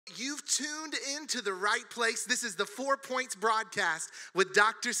You've tuned into the right place. This is the 4 Points broadcast with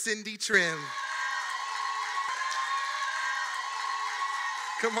Dr. Cindy Trimm.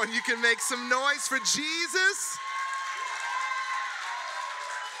 Come on, you can make some noise for Jesus.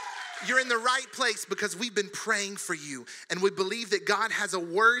 You're in the right place because we've been praying for you, and we believe that God has a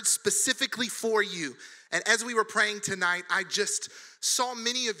word specifically for you. And as we were praying tonight, I just saw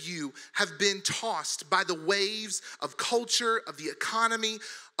many of you have been tossed by the waves of culture, of the economy,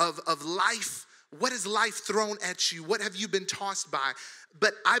 of life. What has life thrown at you? What have you been tossed by?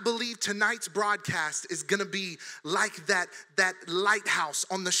 But I believe tonight's broadcast is gonna be like that lighthouse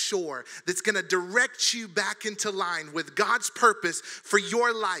on the shore that's gonna direct you back into line with God's purpose for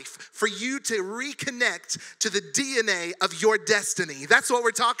your life, for you to reconnect to the DNA of your destiny. That's what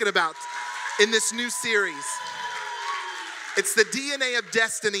we're talking about in this new series. It's the DNA of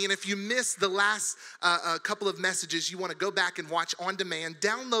destiny, and if you missed the last couple of messages, you want to go back and watch on demand.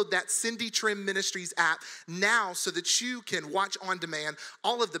 Download that Cindy Trimm Ministries app now so that you can watch on demand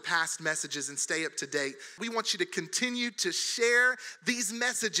all of the past messages and stay up to date. We want you to continue to share these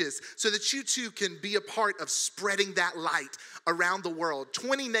messages so that you too can be a part of spreading that light around the world.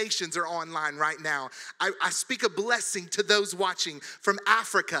 20 nations are online right now. I speak a blessing to those watching from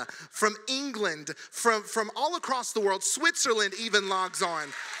Africa, from England, from all across the world. Switzerland even logs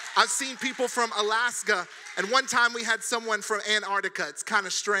on. I've seen people from Alaska, and one time we had someone from Antarctica. It's kind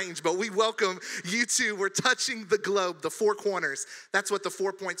of strange, but we welcome you too. We're touching the globe, the four corners. That's what the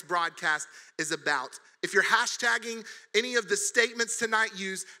 4 Points broadcast is about. If you're hashtagging any of the statements tonight,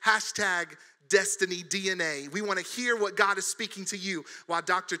 use hashtag Destiny DNA. We want to hear what God is speaking to you while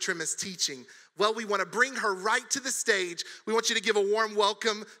Dr. Trimm is teaching. Well, we want to bring her right to the stage. We want you to give a warm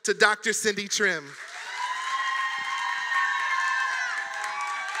welcome to Dr. Cindy Trimm.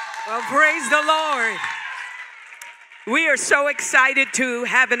 Well, praise the Lord. We are so excited to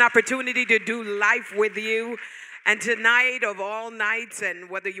have an opportunity to do life with you. And tonight, of all nights, and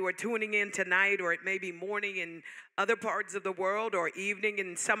whether you are tuning in tonight or it may be morning in other parts of the world or evening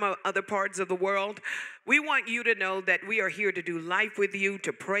in some other parts of the world, we want you to know that we are here to do life with you,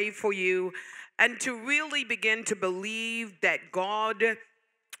 to pray for you, and to really begin to believe that God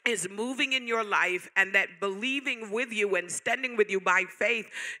is moving in your life, and that believing with you and standing with you by faith,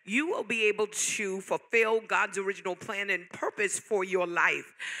 you will be able to fulfill God's original plan and purpose for your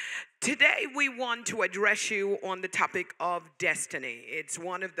life. Today, we want to address you on the topic of destiny. It's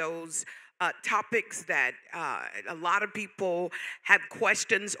one of those topics that a lot of people have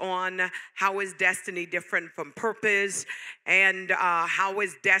questions on. How is destiny different from purpose? And how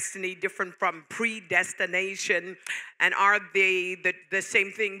is destiny different from predestination? And are they the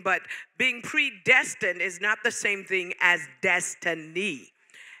same thing? But being predestined is not the same thing as destiny.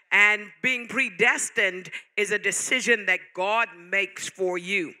 And being predestined is a decision that God makes for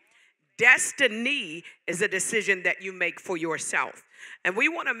you. Destiny is a decision that you make for yourself. And we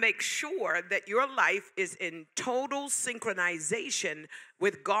want to make sure that your life is in total synchronization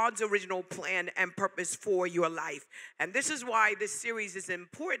with God's original plan and purpose for your life. And this is why this series is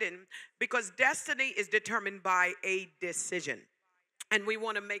important, because destiny is determined by a decision. And we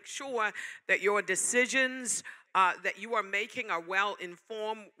want to make sure that your decisions that you are making are well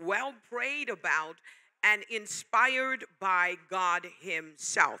informed, well prayed about, and inspired by God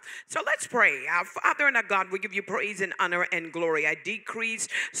himself. So let's pray. Our Father and our God, we give you praise and honor and glory. I decrease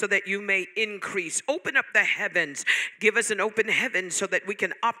so that you may increase. Open up the heavens. Give us an open heaven so that we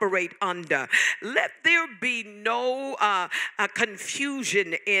can operate under. Let there be no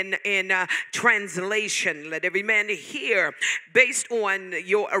confusion in translation. Let every man hear based on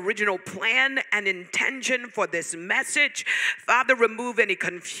your original plan and intention for this message. Father, remove any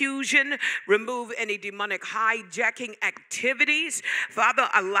confusion, remove any demonic hijacking activities. Father,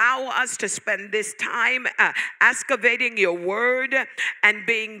 allow us to spend this time excavating your word and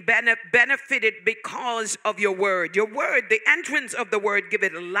being benefited because of your word. Your word, the entrance of the word, give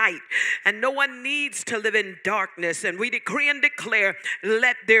it light. And no one needs to live in darkness. And we decree and declare,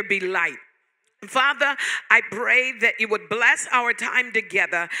 let there be light. Father, I pray that you would bless our time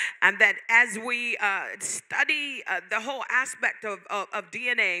together, and that as we study the whole aspect of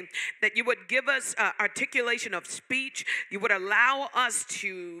DNA, that you would give us articulation of speech. You would allow us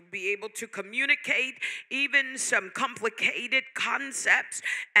to be able to communicate even some complicated concepts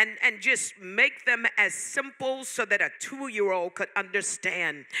and just make them as simple so that a 2-year-old could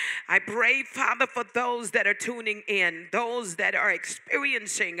understand. I pray, Father, for those that are tuning in, those that are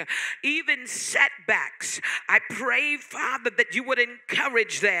experiencing even setbacks. I pray, Father, that you would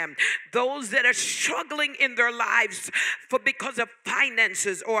encourage them. Those that are struggling in their lives because of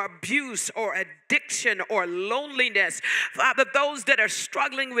finances or abuse or addiction or loneliness. Father, those that are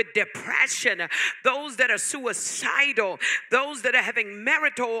struggling with depression, those that are suicidal, those that are having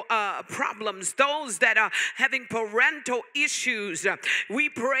marital problems, those that are having parental issues. We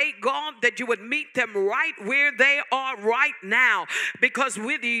pray, God, that you would meet them right where they are right now, because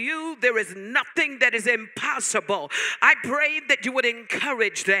with you there is nothing that is impossible. I pray that you would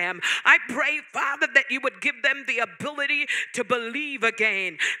encourage them. I pray, Father, that you would give them the ability to believe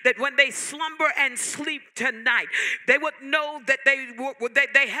again, that when they slumber and sleep tonight, they would know that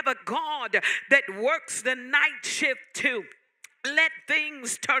they have a God that works the night shift too. Let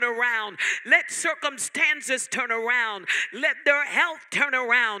things turn around. Let circumstances turn around. Let their health turn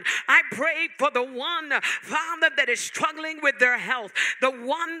around. I pray for the one, Father, that is struggling with their health. The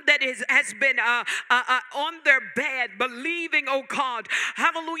one that has been on their bed, believing, oh God,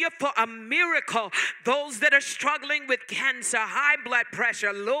 hallelujah, for a miracle. Those that are struggling with cancer, high blood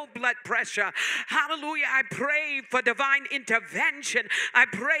pressure, low blood pressure. Hallelujah, I pray for divine intervention. I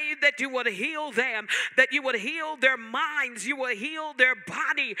pray that you would heal them, that you would heal their minds, you will heal their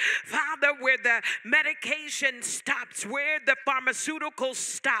body, Father, where the medication stops, where the pharmaceuticals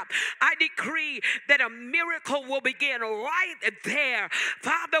stop. I decree that a miracle will begin right there.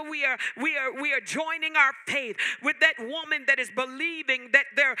 Father, we are joining our faith with that woman that is believing that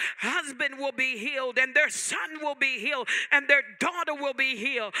their husband will be healed and their son will be healed and their daughter will be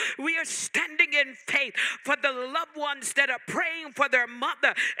healed. We are standing in faith for the loved ones that are praying for their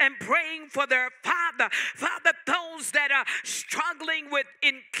mother and praying for their father. Father, those that are struggling with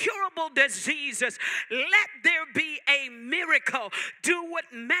incurable diseases, let there be a miracle. Do what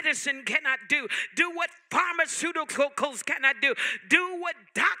medicine cannot do. Do what pharmaceuticals cannot do. Do what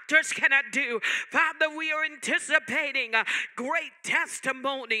doctors cannot do. Father, we are anticipating great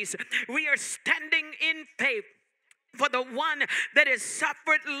testimonies. We are standing in faith for the one that has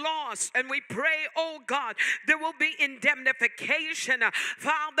suffered loss. And we pray, oh God, there will be indemnification,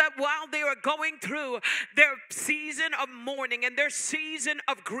 Father, while they are going through their season of mourning and their season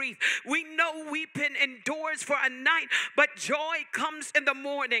of grief. We know weeping endures for a night, but joy comes in the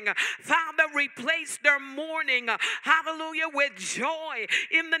morning. Father, replace their mourning, hallelujah, with joy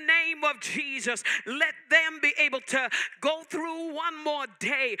in the name of Jesus. Let them be able to go through one more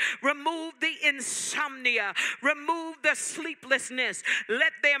day. Remove the insomnia. Remove the sleeplessness.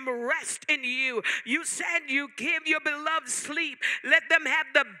 Let them rest in you. You said you give your beloved sleep. Let them have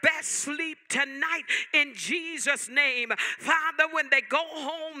the best sleep tonight in Jesus' name. Father, when they go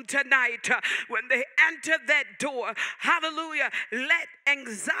home tonight, when they enter that door, hallelujah, let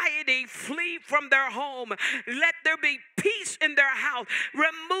anxiety flee from their home. Let there be peace in their house.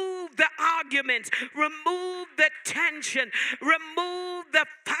 Remove the arguments. Remove the tension. Remove the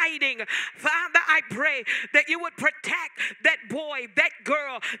fighting. Father, I pray that you would protect that boy, that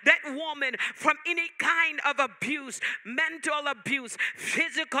girl, that woman from any kind of abuse, mental abuse,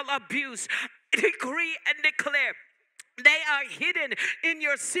 physical abuse. Decree and declare. They are hidden in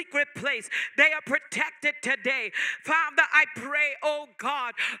your secret place. They are protected today. Father, I pray, oh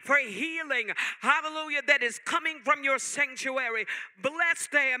God, for healing, hallelujah, that is coming from your sanctuary. Bless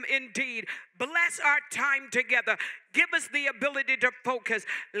them indeed. Bless our time together. Give us the ability to focus.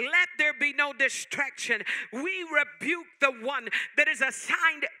 Let there be no distraction. We rebuke the one that is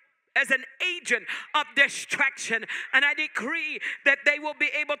assigned as an agent of distraction, and I decree that they will be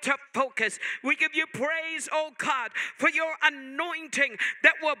able to focus. We give you praise, oh God, for your anointing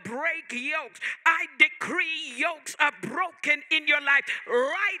that will break yokes. I decree yokes are broken in your life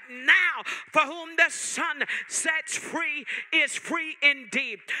right now. For whom the Son sets free is free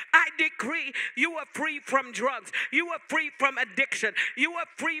indeed. I decree you are free from drugs. You are free from addiction. You are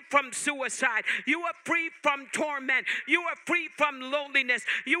free from suicide. You are free from torment. You are free from loneliness.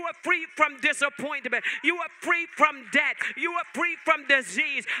 You are free from disappointment. You are free from debt. You are free from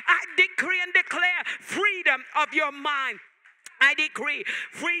disease. I decree and declare freedom of your mind. I decree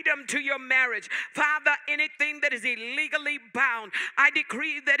freedom to your marriage. Father, anything that is illegally bound, I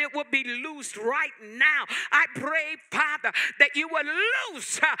decree that it will be loosed right now. I pray, Father, that you will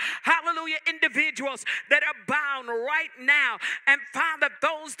loose, hallelujah, individuals that are bound right now. And Father,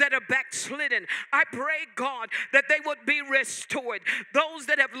 those that are backslidden, I pray, God, that they would be restored. Those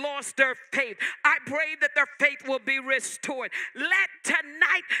that have lost their faith, I pray that their faith will be restored. Let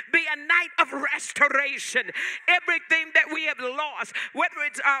tonight be a night of restoration. Everything that we have lost, whether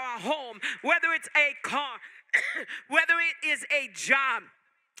it's our home, whether it's a car, whether it is a job,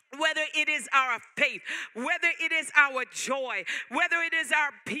 whether it is our faith, whether it is our joy, whether it is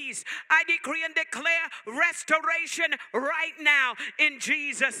our peace, I decree and declare restoration right now in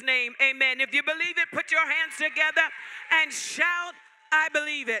Jesus' name. Amen. If you believe it, put your hands together and shout, I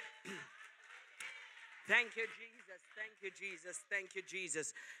believe it. Thank you, Jesus. Thank you, Jesus. Thank you,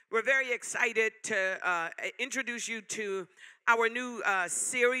 Jesus. We're very excited to introduce you to our new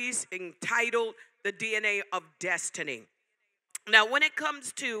series entitled The DNA of Destiny. Now, when it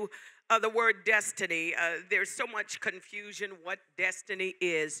comes to the word destiny, there's so much confusion what destiny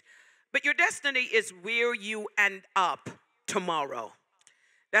is. But your destiny is where you end up tomorrow.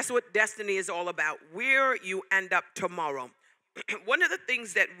 That's what destiny is all about, where you end up tomorrow. One of the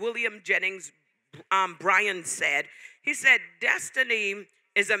things that William Jennings Bryan said, he said, destiny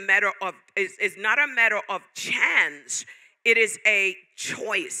is is not a matter of chance. It is a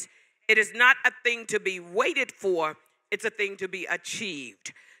choice. It is not a thing to be waited for. It's a thing to be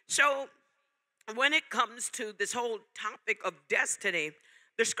achieved. So when it comes to this whole topic of destiny,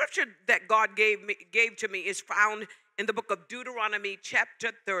 the scripture that God gave to me is found in the book of Deuteronomy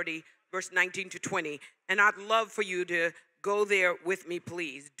chapter 30, verse 19 to 20. And I'd love for you to go there with me,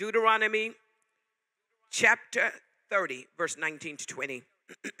 please. Deuteronomy chapter 30, verse 19 to 20.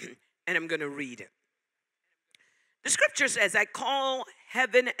 And I'm going to read it. The scripture says, I call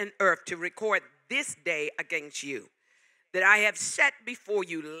heaven and earth to record this day against you, that I have set before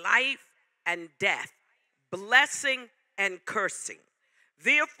you life and death, blessing and cursing.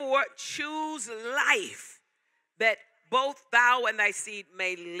 Therefore, choose life, that both thou and thy seed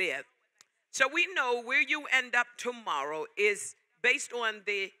may live. So we know where you end up tomorrow is based on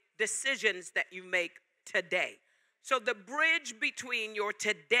the decisions that you make today. So the bridge between your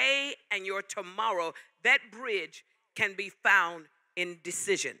today and your tomorrow, that bridge can be found in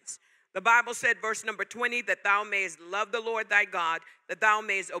decisions. The Bible said, verse number 20, that thou mayest love the Lord thy God, that thou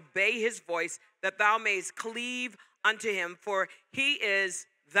mayest obey his voice, that thou mayest cleave unto him, for he is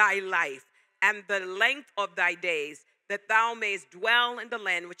thy life and the length of thy days, that thou mayest dwell in the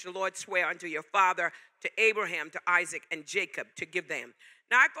land which the Lord sware unto your father, to Abraham, to Isaac, and Jacob, to give them.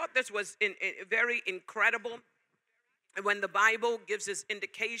 Now, I thought this was very incredible when the Bible gives us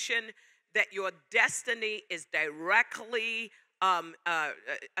indication that your destiny is directly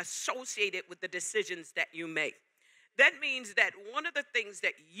associated with the decisions that you make. That means that one of the things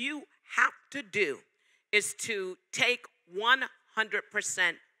that you have to do is to take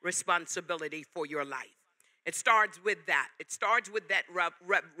 100% responsibility for your life. It starts with that. It starts with that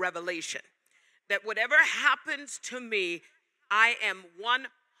revelation that whatever happens to me, I am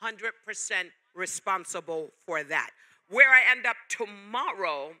 100% responsible for that. Where I end up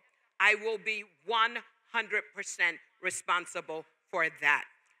tomorrow, I will be 100% responsible for that.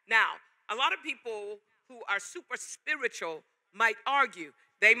 Now, a lot of people who are super spiritual might argue.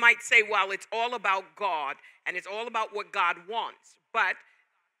 They might say, well, it's all about God and it's all about what God wants. But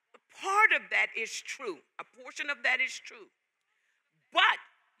part of that is true. A portion of that is true. But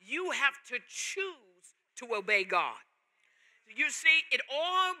you have to choose to obey God. You see, it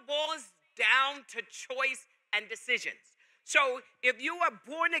all boils down to choice and decisions. So if you are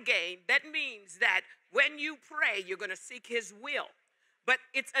born again, that means that when you pray, you're going to seek his will. But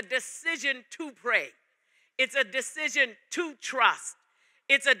it's a decision to pray. It's a decision to trust.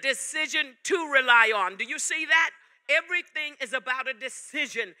 It's a decision to rely on. Do you see that? Everything is about a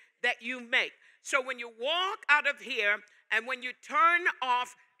decision that you make. So when you walk out of here and when you turn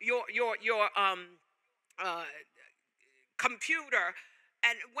off your computer,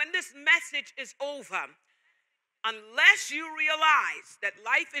 and when this message is over, unless you realize that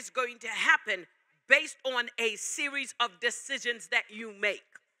life is going to happen based on a series of decisions that you make.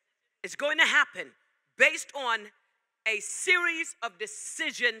 It's going to happen based on a series of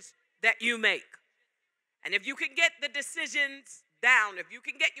decisions that you make. And if you can get the decisions down, if you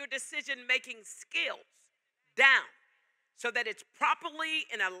can get your decision-making skills down so that it's properly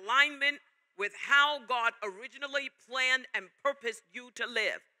in alignment with how God originally planned and purposed you to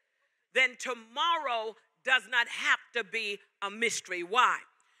live, then tomorrow does not have to be a mystery. Why?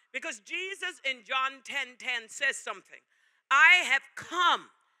 Because Jesus in John 10:10 says something. I have come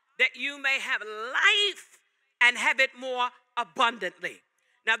that you may have life and have it more abundantly.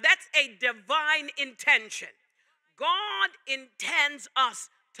 Now that's a divine intention. God intends us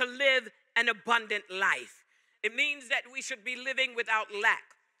to live an abundant life. It means that we should be living without lack.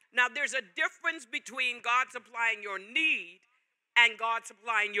 Now there's a difference between God supplying your need and God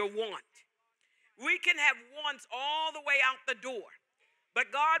supplying your want. We can have wants all the way out the door,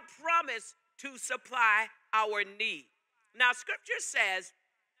 but God promised to supply our need. Now, scripture says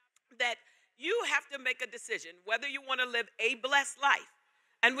that you have to make a decision whether you want to live a blessed life,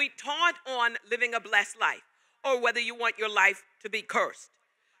 And we taught on living a blessed life, or whether you want your life to be cursed.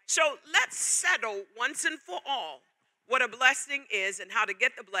 So let's settle once and for all what a blessing is and how to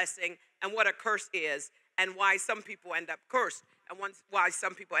get the blessing, and what a curse is and why some people end up cursed and why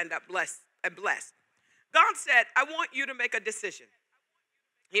some people end up blessed. God said, I want you to make a decision.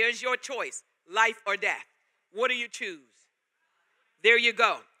 Here's your choice, life or death. What do you choose? There you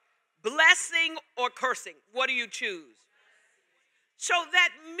go. Blessing or cursing, what do you choose? So that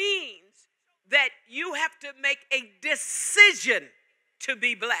means that you have to make a decision to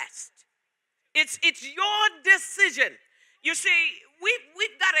be blessed. It's your decision. You see,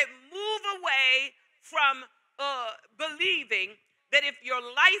 we've got to move away from believing that if your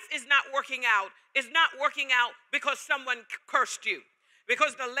life is not working out, it's not working out because someone cursed you.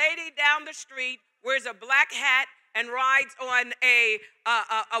 Because the lady down the street wears a black hat and rides on a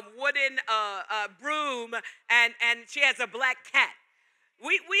wooden broom, and she has a black cat.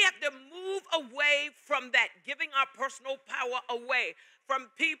 We have to move away from that, giving our personal power away from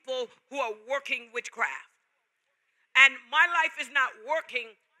people who are working witchcraft. And my life is not working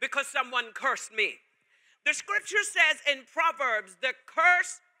because someone cursed me. The scripture says in Proverbs, the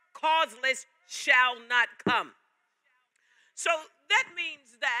curse causeless shall not come. So that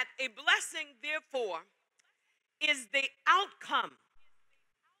means that a blessing, therefore, is the outcome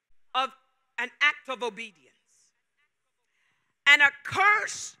of an act of obedience. And a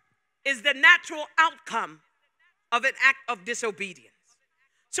curse is the natural outcome of an act of disobedience.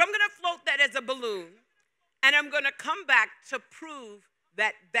 So I'm going to float that as a balloon, and I'm going to come back to prove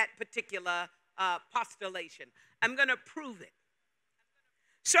that particular postulation. I'm going to prove it.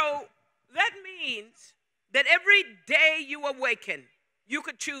 So that means that every day you awaken, you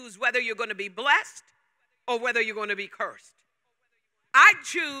could choose whether you're going to be blessed or whether you're going to be cursed. I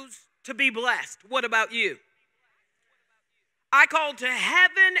choose to be blessed. What about you? I call to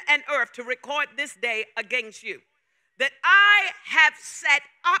heaven and earth to record this day against you, that I have set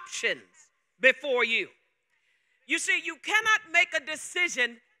options before you. You see, you cannot make a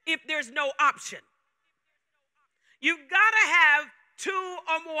decision if there's no option. You've got to have two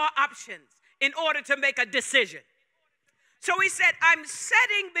or more options in order to make a decision. So he said, I'm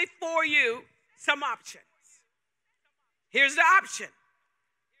setting before you some options. Here's the option: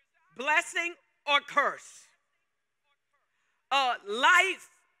 blessing or curse, life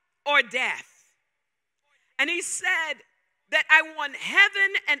or death. And he said that I want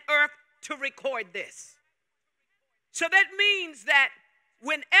heaven and earth to record this. So that means that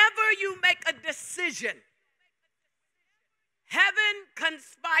whenever you make a decision, heaven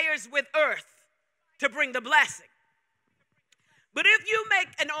conspires with earth to bring the blessing. But if you make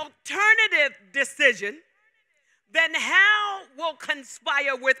an alternative decision, then hell will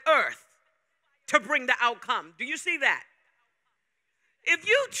conspire with earth to bring the outcome. Do you see that? If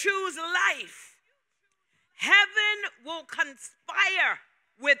you choose life, heaven will conspire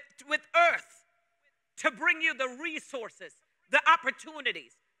with earth to bring you the resources, the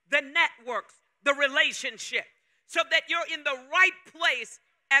opportunities, the networks, the relationship, so that you're in the right place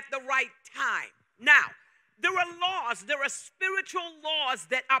at the right time. Now, there are laws, there are spiritual laws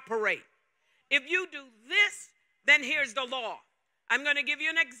that operate. If you do this, then here's the law. I'm going to give you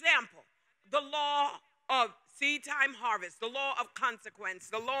an example. The law of seed time harvest, the law of consequence,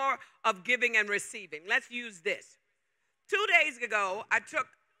 the law of giving and receiving. Let's use this. 2 days ago, I took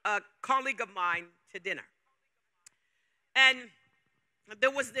a colleague of mine to dinner. And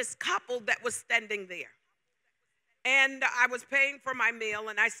there was this couple that was standing there. And I was paying for my meal,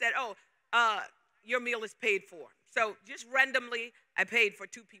 and I said, your meal is paid for. So just randomly, I paid for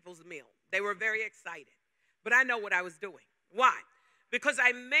 2 people's meal. They were very excited. But I know what I was doing. Why? Because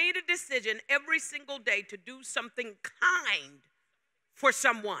I made a decision every single day to do something kind for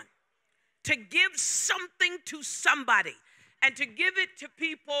someone, to give something to somebody, and to give it to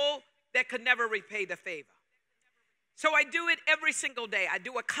people that could never repay the favor. So I do it every single day. I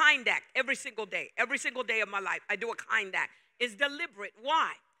do a kind act every single day of my life. I do a kind act. It's deliberate.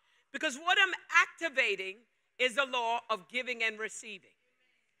 Why? Because what I'm activating is the law of giving and receiving,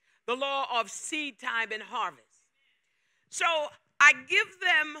 the law of seed time and harvest. So I give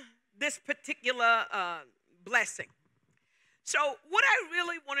them this particular blessing. So what I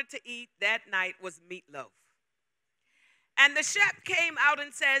really wanted to eat that night was meatloaf. And the chef came out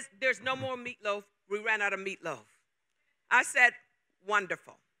and says, there's no more meatloaf. We ran out of meatloaf. I said,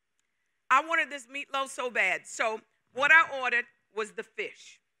 wonderful. I wanted this meatloaf so bad. So what I ordered was the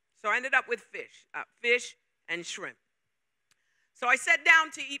fish. So I ended up with fish and shrimp. So I sat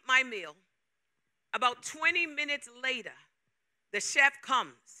down to eat my meal. About 20 minutes later, the chef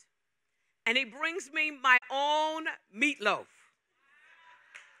comes and he brings me my own meatloaf.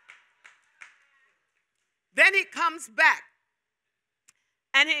 Then he comes back.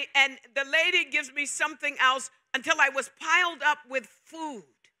 And the lady gives me something else until I was piled up with food.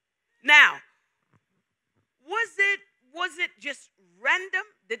 Now, was it just random?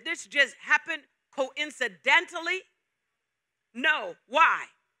 Did this just happen coincidentally? No. Why?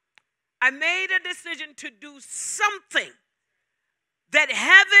 I made a decision to do something that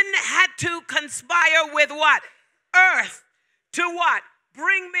heaven had to conspire with what? Earth. To what?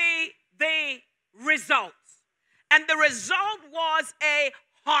 Bring me the results. And the result was a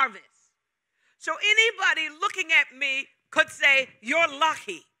harvest. So anybody looking at me could say, you're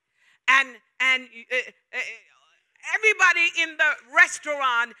lucky. And everybody in the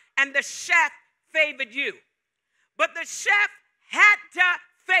restaurant and the chef favored you. But the chef had to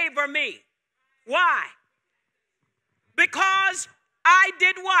favor me. Why? Because I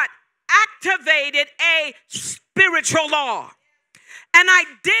did what? Activated a spiritual law. And I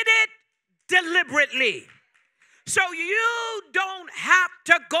did it deliberately. So you don't have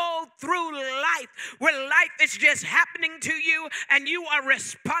to go through life where life is just happening to you and you are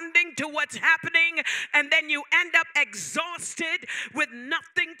responding to what's happening, and then you end up exhausted with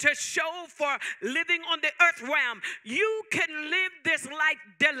nothing to show for living on the earth realm. You can live this life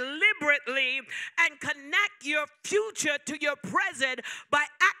deliberately and connect your future to your present by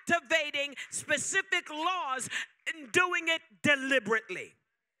activating specific laws and doing it deliberately.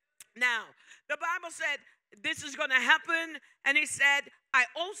 Now, the Bible said, this is going to happen. And he said, I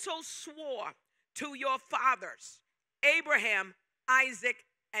also swore to your fathers, Abraham, Isaac,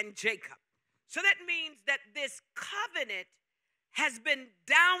 and Jacob. So that means that this covenant has been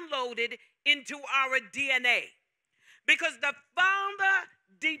downloaded into our DNA. Because the Father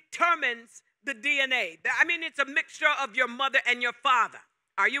determines the DNA. I mean, it's a mixture of your mother and your father.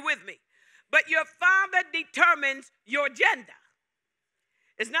 Are you with me? But your father determines your gender.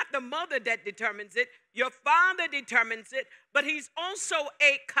 It's not the mother that determines it. Your father determines it, but he's also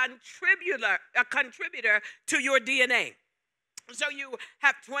a contributor to your DNA. So you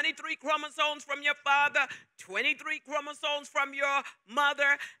have 23 chromosomes from your father, 23 chromosomes from your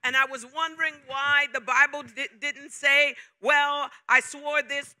mother. And I was wondering why the Bible didn't say, well, I swore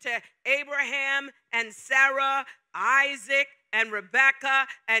this to Abraham and Sarah, Isaac and Rebecca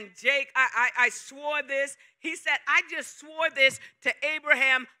and Jake. I swore this. He said, I just swore this to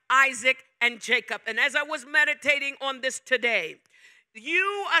Abraham, Isaac, and Jacob. And as I was meditating on this today,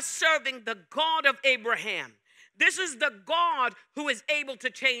 you are serving the God of Abraham. This is the God who is able to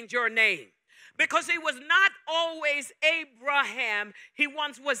change your name. Because he was not always Abraham. He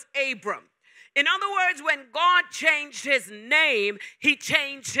once was Abram. In other words, when God changed his name, he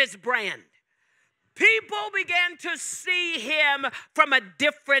changed his brand. People began to see him from a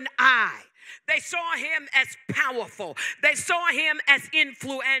different eye. They saw him as powerful. They saw him as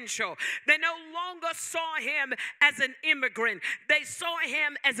influential. They no longer saw him as an immigrant. They saw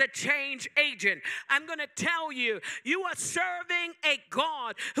him as a change agent. I'm going to tell you, you are serving a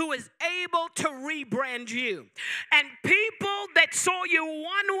God who is able to rebrand you. And people that saw you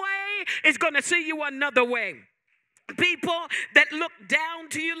one way is going to see you another way. People that looked down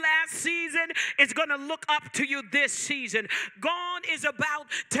to you last season is going to look up to you this season. God is about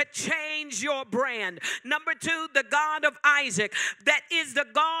to change your brand. Number two, the God of Isaac. That is the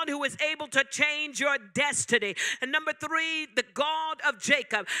God who is able to change your destiny. And number three, the God of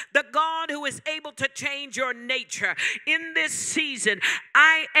Jacob. The God who is able to change your nature. In this season,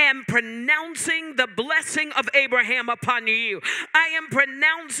 I am pronouncing the blessing of Abraham upon you. I am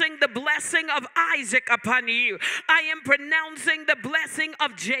pronouncing the blessing of Isaac upon you. I am pronouncing the blessing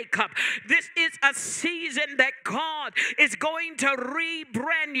of Jacob. This is a season that God is going to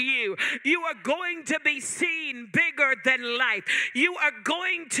rebrand you. You are going to be seen bigger than life. You are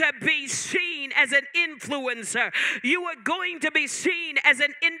going to be seen as an influencer. You are going to be seen as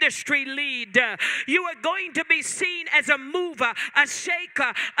an industry leader. You are going to be seen as a mover, a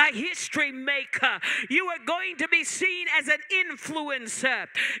shaker, a history maker. You are going to be seen as an influencer.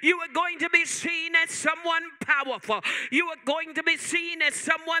 You are going to be seen as someone powerful. You are going to be seen as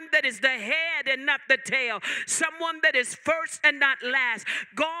someone that is the head and not the tail. Someone that is first and not last.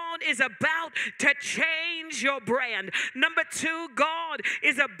 God is about to change your brand. Number two, God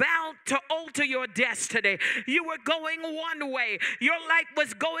is about to alter your destiny. You were going one way. Your life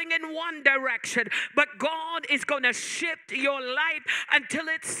was going in one direction. But God is going to shift your life until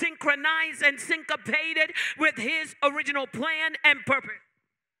it's synchronized and syncopated with his original plan and purpose.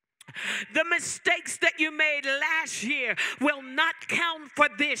 The mistakes that you made last year will not count for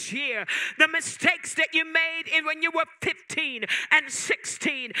this year. The mistakes that you made when you were 15 and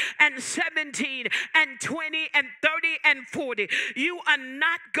 16 and 17 and 20 and 30 and 40, you are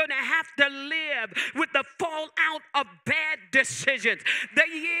not going to have to live with the fallout of bad decisions. The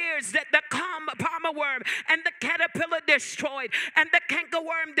years that the palmer worm and the caterpillar destroyed and the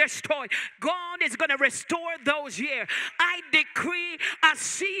cankerworm destroyed, God is going to restore those years. I decree a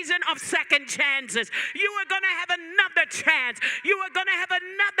season of second chances. You are going to have another chance. You are going to have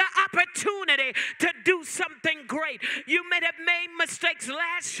another opportunity to do something great. You may have made mistakes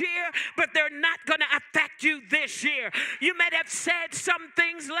last year, but they're not going to affect you this year. You may have said some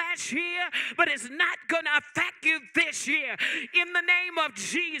things last year, but it's not going to affect you this year. In the name of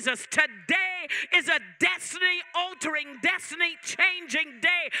Jesus, today is a destiny-altering, destiny-changing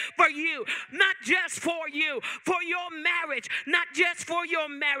day for you. Not just for you, for your marriage, not just for your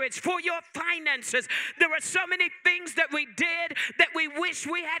marriage, for your finances. There are so many things that we did that we wish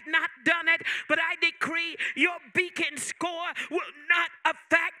we had not done it, but I decree your beacon score will not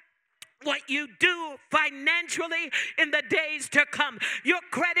affect what you do financially in the days to come. Your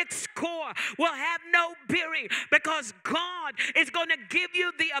credit score will have no bearing because God is going to give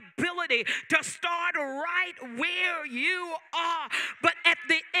you the ability to start right where you are. But at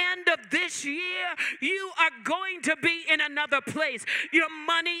the end of this year, you are going to be in another place. Your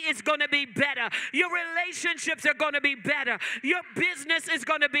money is going to be better. Your relationships are going to be better. Your business is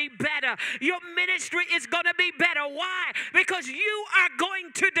going to be better. Your ministry is going to be better. Why? Because you are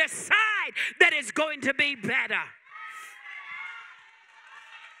going to decide that it's going to be better.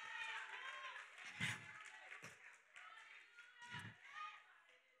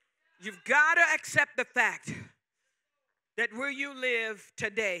 You've got to accept the fact that where you live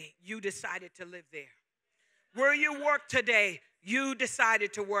today, you decided to live there. Where you work today, you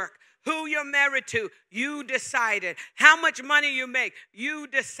decided to work. Who you're married to, you decided. How much money you make, you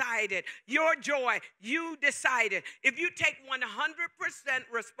decided. Your joy, you decided. If you take 100%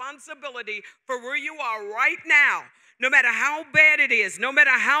 responsibility for where you are right now, no matter how bad it is, no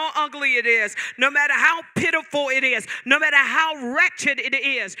matter how ugly it is, no matter how pitiful it is, no matter how wretched it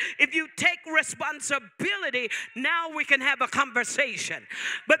is, if you take responsibility, now we can have a conversation.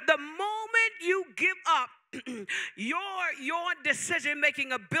 But the moment you give up your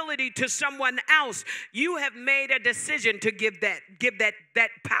decision-making ability to someone else, you have made a decision to give that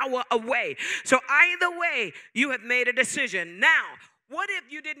power away. So either way, you have made a decision. Now, what if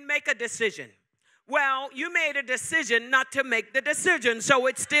you didn't make a decision? Well, you made a decision not to make the decision, so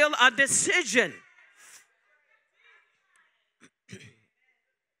it's still a decision.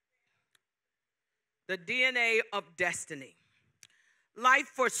 The DNA of destiny. Life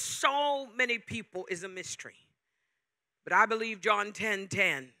for so many people is a mystery. But I believe John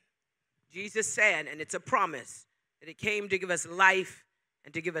 10:10, Jesus said, and it's a promise, that he came to give us life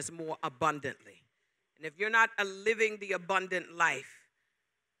and to give us more abundantly. And if you're not living the abundant life,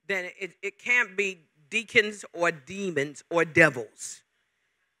 then it can't be deacons or demons or devils.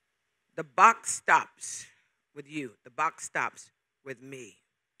 The buck stops with you. The buck stops with me.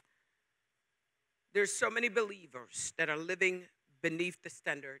 There's so many believers that are living beneath the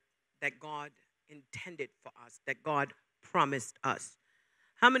standard that God intended for us, that God promised us.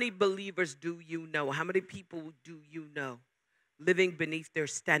 How many believers do you know? How many people do you know living beneath their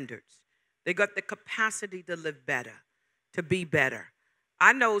standards? They got the capacity to live better, to be better.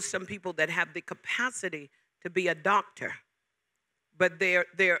 I know some people that have the capacity to be a doctor, but they're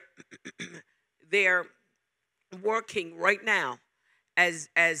working right now as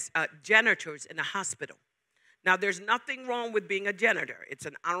janitors in a hospital. Now, there's nothing wrong with being a janitor. It's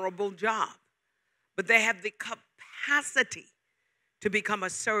an honorable job. But they have the capacity to become a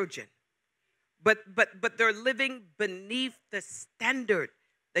surgeon. But they're living beneath the standard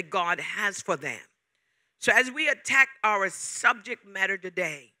that God has for them. So as we attack our subject matter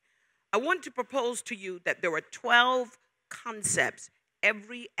today, I want to propose to you that there are 12 concepts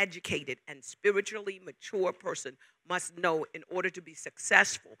every educated and spiritually mature person must know in order to be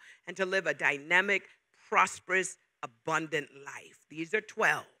successful and to live a dynamic, prosperous, abundant life. These are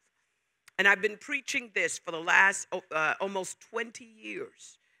 12. And I've been preaching this for the last almost 20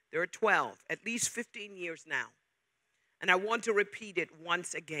 years. There are 12, at least 15 years now. And I want to repeat it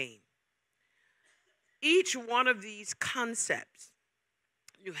once again. Each one of these concepts,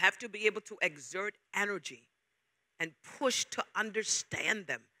 you have to be able to exert energy and push to understand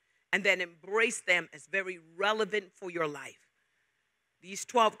them and then embrace them as very relevant for your life. These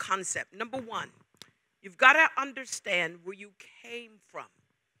 12 concepts. Number one, you've got to understand where you came from.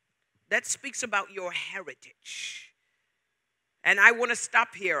 That speaks about your heritage. And I want to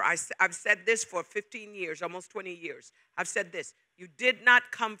stop here. I've said this for 15 years, almost 20 years. I've said this. You did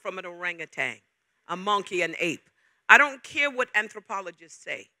not come from an orangutan, a monkey, an ape. I don't care what anthropologists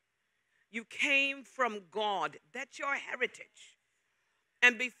say. You came from God. That's your heritage.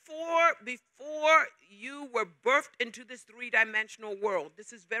 And before you were birthed into this three-dimensional world,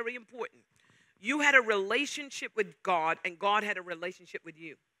 this is very important. You had a relationship with God, and God had a relationship with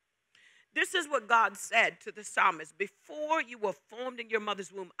you. This is what God said to the psalmist. Before you were formed in your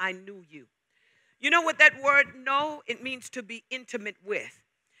mother's womb, I knew you. You know what that word know? It means to be intimate with.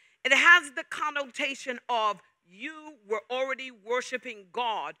 It has the connotation of you were already worshiping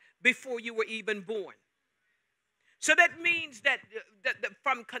God before you were even born. So that means that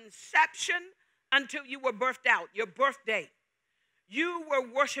from conception until you were birthed out, your birthday, you were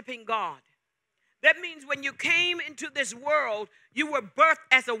worshiping God. That means when you came into this world, you were birthed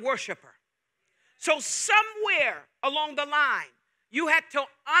as a worshiper. So somewhere along the line, you had to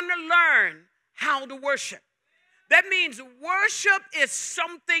unlearn how to worship. That means worship is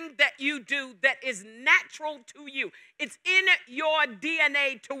something that you do that is natural to you. It's in your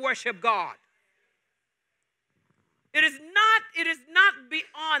DNA to worship God. It is not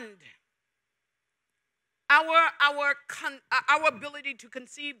beyond our ability to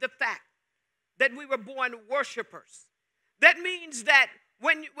conceive the fact that we were born worshipers. That means that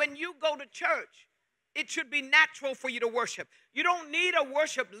when you go to church, it should be natural for you to worship. You don't need a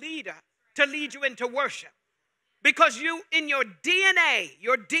worship leader to lead you into worship. Because you, in your DNA,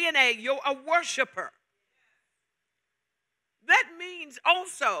 you're a worshiper. That means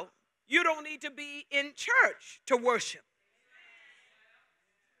also you don't need to be in church to worship.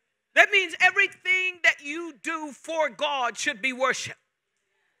 That means everything that you do for God should be worship.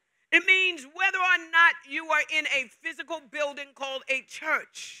 It means whether or not you are in a physical building called a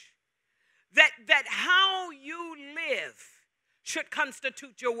church, that how you live should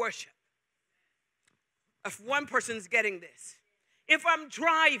constitute your worship. If one person's getting this, if I'm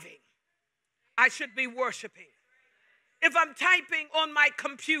driving, I should be worshiping. If I'm typing on my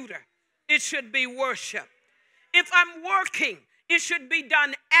computer, it should be worship. If I'm working, it should be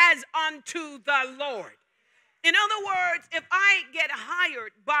done as unto the Lord. In other words, if I get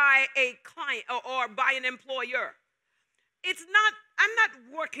hired by a client or by an employer, I'm not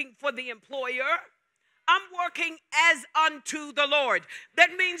working for the employer. I'm working as unto the Lord.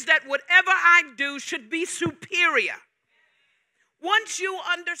 That means that whatever I do should be superior. Once you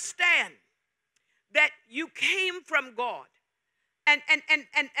understand that you came from God and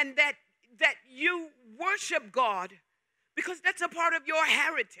that you worship God because that's a part of your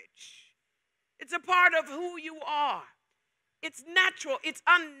heritage. It's a part of who you are. It's natural. It's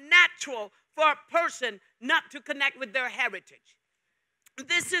unnatural for a person not to connect with their heritage.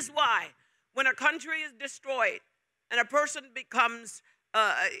 This is why when a country is destroyed and a person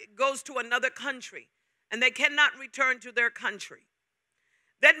goes to another country and they cannot return to their country,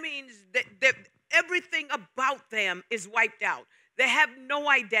 that means that everything about them is wiped out. They have no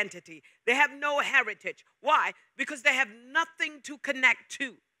identity. They have no heritage. Why? Because they have nothing to connect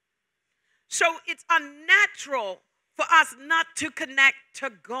to. So it's unnatural for us not to connect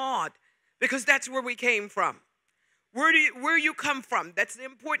to God because that's where we came from. Where you come from, that's the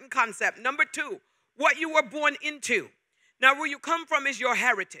important concept. Number two, what you were born into. Now, where you come from is your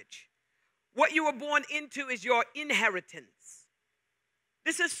heritage. What you were born into is your inheritance.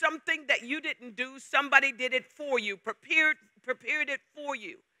 This is something that you didn't do. Somebody did it for you, prepared it for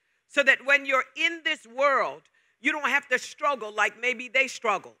you, so that when you're in this world, you don't have to struggle like maybe they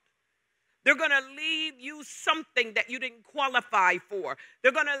struggled. They're going to leave you something that you didn't qualify for.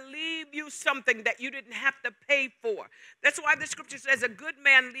 They're going to leave you something that you didn't have to pay for. That's why the scripture says a good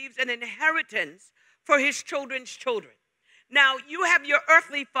man leaves an inheritance for his children's children. Now, you have your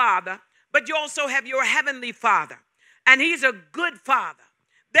earthly father, but you also have your heavenly father, and he's a good father.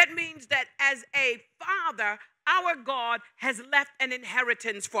 That means that as a father, our God has left an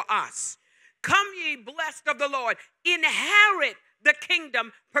inheritance for us. Come ye blessed of the Lord, inherit the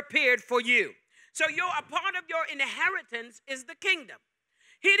kingdom prepared for you. So a part of your inheritance is the kingdom.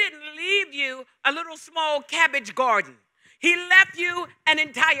 He didn't leave you a little small cabbage garden. He left you an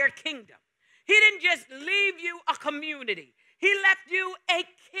entire kingdom. He didn't just leave you a community. He left you a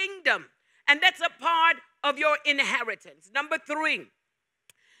kingdom. And that's a part of your inheritance. Number three,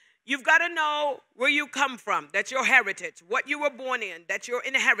 you've got to know where you come from. That's your heritage. What you were born in, that's your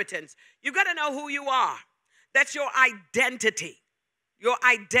inheritance. You've got to know who you are. That's your identity. Your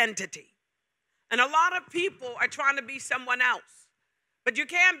identity. And a lot of people are trying to be someone else. But you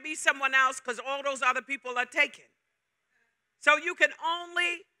can't be someone else because all those other people are taken. So you can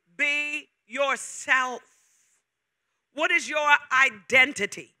only be yourself. What is your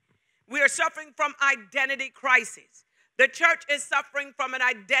identity? We are suffering from identity crisis. The church is suffering from an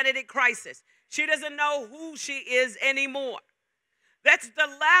identity crisis. She doesn't know who she is anymore. That's the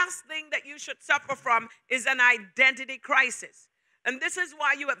last thing that you should suffer from, is an identity crisis. And this is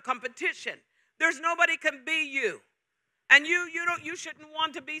why you have competition. There's nobody can be you. And you shouldn't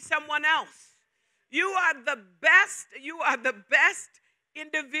want to be someone else. You are the best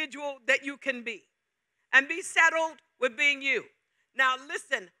individual that you can be. And be settled with being you. Now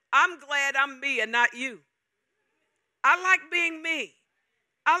listen, I'm glad I'm me and not you. I like being me.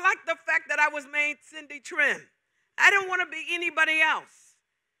 I like the fact that I was made Cindy Trimm. I don't want to be anybody else.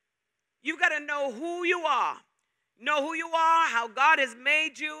 You got to know who you are. Know who you are, how God has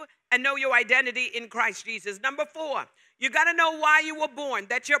made you, and know your identity in Christ Jesus. Number 4, you got to know why you were born.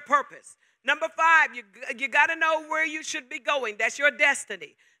 That's your purpose. Number 5, you got to know where you should be going. That's your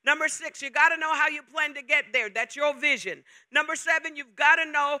destiny. Number 6, you got to know how you plan to get there. That's your vision. Number 7, you've got to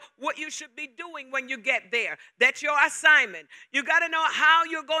know what you should be doing when you get there. That's your assignment. You got to know how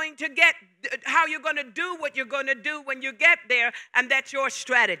you're going to do what you're going to do when you get there, and that's your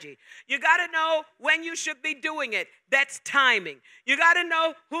strategy. You got to know when you should be doing it. That's timing. You got to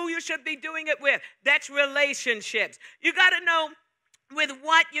know who you should be doing it with. That's relationships. You got to know with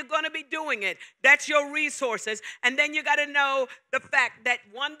what you're going to be doing it. That's your resources. And then you got to know the fact that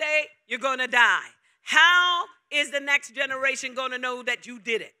one day you're going to die. How is the next generation going to know that you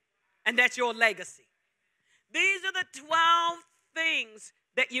did it? And that's your legacy. These are the 12 things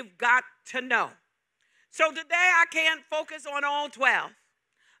that you've got to know. So today I can't focus on all 12,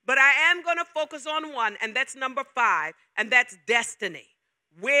 but I am going to focus on one, and that's number 5, and that's destiny.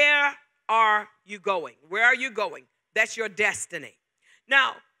 Where are you going? Where are you going? That's your destiny.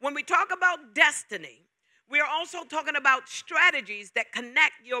 Now, when we talk about destiny, we are also talking about strategies that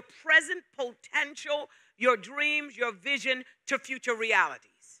connect your present potential, your dreams, your vision to future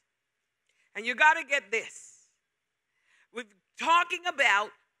realities. And you got to get this. We're talking about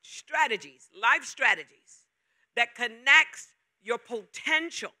strategies, life strategies that connects your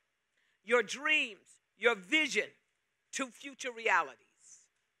potential, your dreams, your vision to future realities.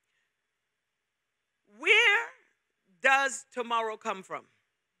 Where does tomorrow come from?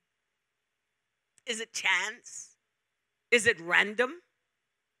 Is it chance? Is it random?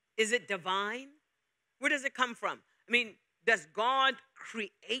 Is it divine? Where does it come from? I mean, does God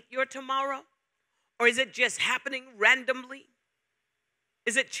create your tomorrow? Or is it just happening randomly?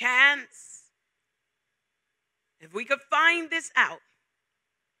 Is it chance? If we could find this out,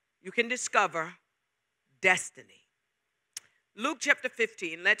 you can discover destiny. Luke chapter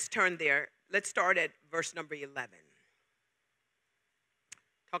 15, let's turn there. Let's start at verse number 11.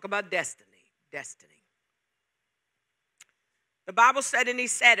 Talk about destiny. The Bible said, and he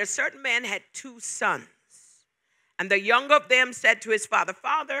said, a certain man had 2 sons. And the younger of them said to his father,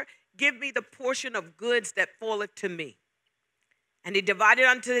 Father, give me the portion of goods that falleth to me. And he divided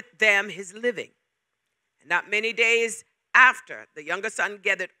unto them his living. And not many days after, the younger son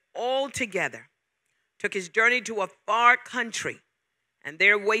gathered all together, took his journey to a far country, and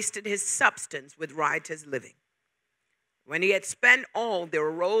there wasted his substance with riotous living. When he had spent all, there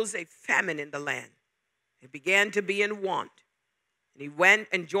arose a famine in the land. He began to be in want. And he went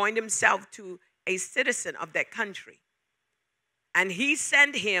and joined himself to a citizen of that country. And he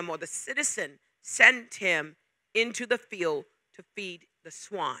sent him, or the citizen sent him into the field to feed the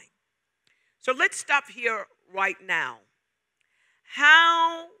swine. So let's stop here right now.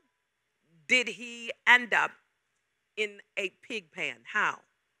 How did he end up in a pig pen? How?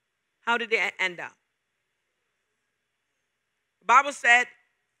 How did it end up? The Bible said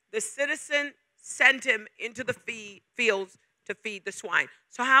the citizen sent him into the fields to feed the swine.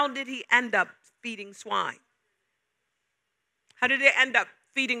 So how did he end up feeding swine? How did he end up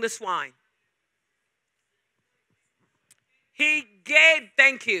feeding the swine? He gave,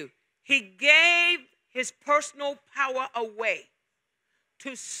 thank you, he gave his personal power away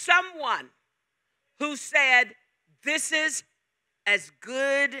to someone who said, this is as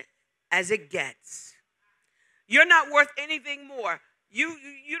good as it gets. You're not worth anything more. You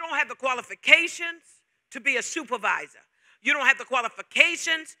don't have the qualifications to be a supervisor. You don't have the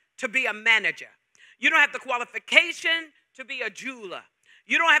qualifications to be a manager. You don't have the qualification to be a jeweler.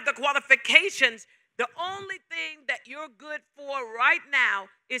 You don't have the qualifications. The only thing that you're good for right now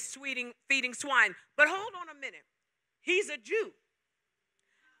is feeding swine. But hold on a minute. He's a Jew.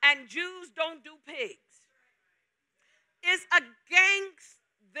 And Jews don't do pigs. It's against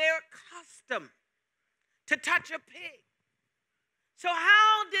their custom to touch a pig. So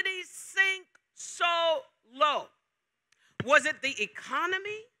how did he sink so low? Was it the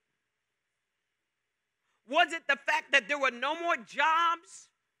economy? Was it the fact that there were no more jobs?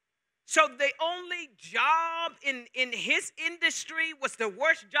 So the only job in his industry was the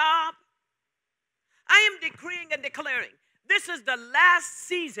worst job? I am decreeing and declaring, this is the last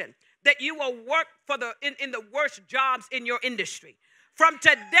season that you will work for in the worst jobs in your industry. From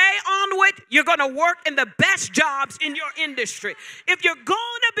today onward, you're going to work in the best jobs in your industry. If you're going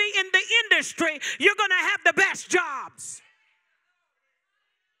to be in the industry, you're going to have the best jobs.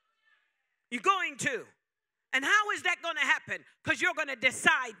 You're going to. And how is that going to happen? Because you're going to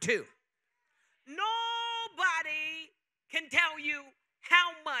decide to. Nobody can tell you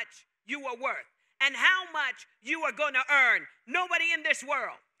how much you are worth and how much you are going to earn. Nobody in this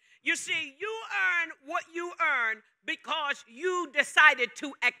world. You see, you earn what you earn because you decided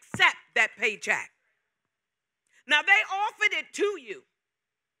to accept that paycheck. Now, they offered it to you.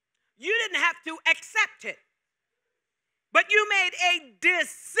 You didn't have to accept it. But you made a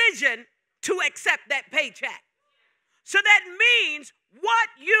decision to accept that paycheck. So that means what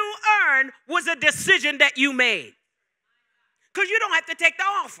you earned was a decision that you made. Because you don't have to take the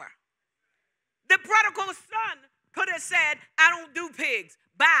offer. The prodigal son could have said, I don't do pigs.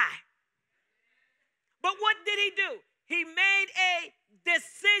 Bye. But what did he do? He made a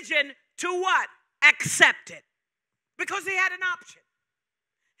decision to what? Accept it. Because he had an option.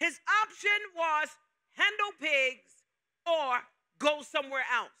 His option was handle pigs or go somewhere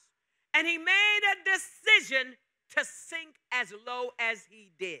else. And he made a decision to sink as low as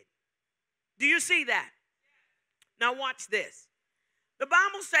he did. Do you see that? Now watch this. The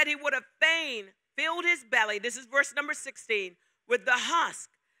Bible said he would have fain filled his belly, this is verse number 16, with the husk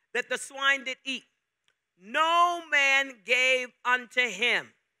that the swine did eat. No man gave unto him.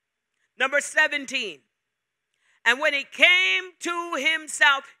 Number 17. And when he came to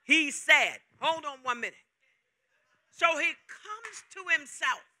himself, he said, hold on 1 minute. So he comes to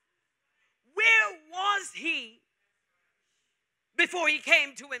himself. Where was he before he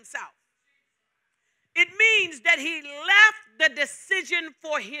came to himself? It means that he left the decision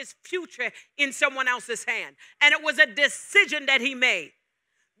for his future in someone else's hand. And it was a decision that he made.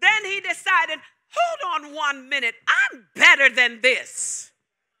 Then he decided, hold on 1 minute, I'm better than this.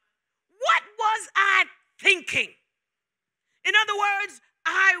 What was I thinking? In other words,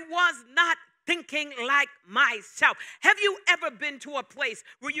 I was not thinking like myself. Have you ever been to a place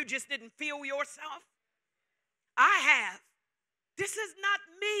where you just didn't feel yourself? I have. This is not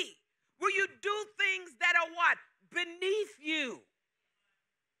me. Where you do things that are what? Beneath you.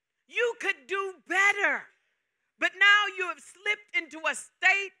 You could do better. But now you have slipped into a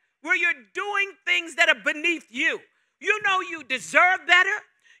state where you're doing things that are beneath you. You know you deserve better.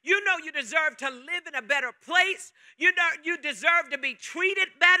 You know you deserve to live in a better place. You know you deserve to be treated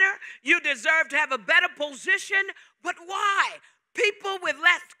better. You deserve to have a better position. But why? People with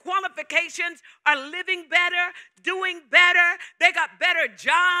less qualifications are living better, doing better. They got better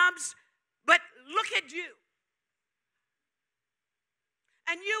jobs. But look at you.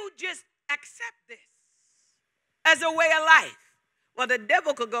 And you just accept this as a way of life. Well, the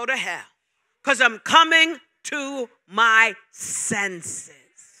devil could go to hell because I'm coming to my senses.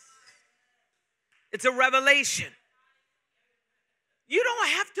 It's a revelation. You don't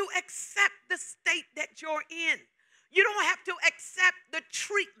have to accept the state that you're in. You don't have to accept the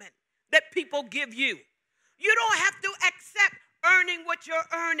treatment that people give you. You don't have to accept earning what you're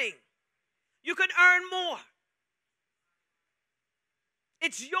earning. You can earn more.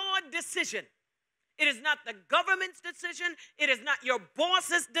 It's your decision. It is not the government's decision. It is not your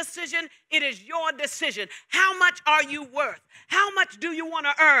boss's decision. It is your decision. How much are you worth? How much do you want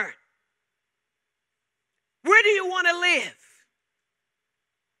to earn? Where do you want to live?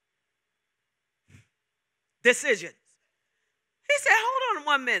 Decisions. He said, hold on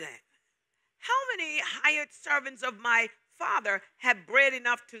 1 minute. How many hired servants of my father have bread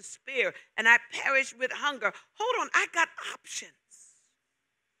enough to spare, and I perish with hunger? Hold on, I got options.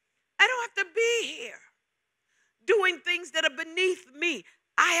 I don't have to be here doing things that are beneath me.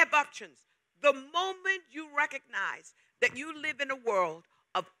 I have options. The moment you recognize that you live in a world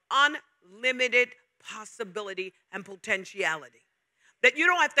of unlimited possibility and potentiality, that you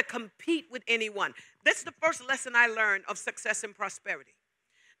don't have to compete with anyone. That's the first lesson I learned of success and prosperity.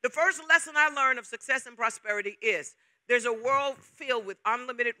 The first lesson I learned of success and prosperity is there's a world filled with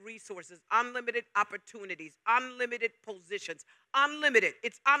unlimited resources, unlimited opportunities, unlimited positions, unlimited.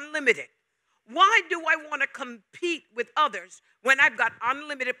 It's unlimited. Why do I want to compete with others when I've got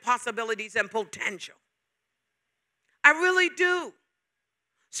unlimited possibilities and potential? I really do.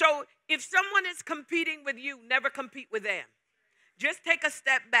 So if someone is competing with you, never compete with them. Just take a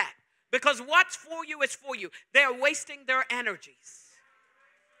step back, because what's for you is for you. They're wasting their energies.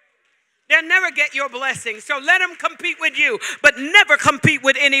 They'll never get your blessing. So let them compete with you, but never compete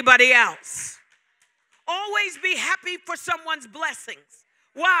with anybody else. Always be happy for someone's blessings.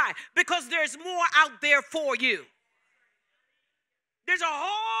 Why? Because there's more out there for you. There's a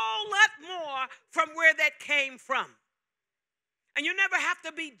whole lot more from where that came from. And you never have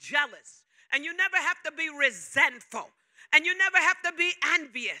to be jealous. And you never have to be resentful. And you never have to be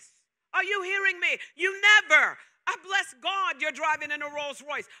envious. Are you hearing me? You never. I bless God you're driving in a Rolls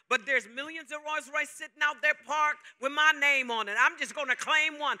Royce. But there's millions of Rolls Royce sitting out there parked with my name on it. I'm just going to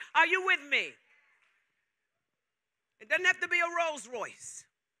claim one. Are you with me? It doesn't have to be a Rolls Royce.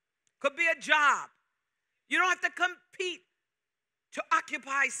 Could be a job. You don't have to compete to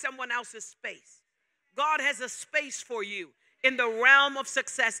occupy someone else's space. God has a space for you in the realm of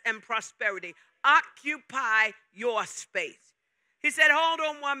success and prosperity. Occupy your space. He said, hold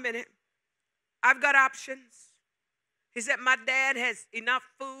on 1 minute. I've got options. He said, my dad has enough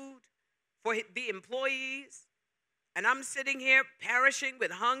food for the employees, and I'm sitting here perishing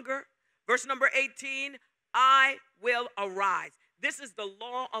with hunger. Verse number 18, I will arise. This is the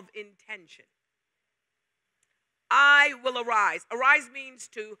law of intention. I will arise. Arise means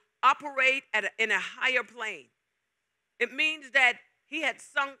to operate in a higher plane. It means that he had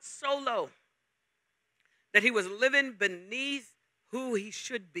sunk so low that he was living beneath who he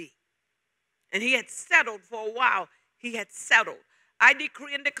should be. And he had settled for a while. He had settled. I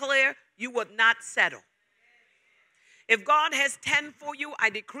decree and declare you will not settle. If God has 10 for you,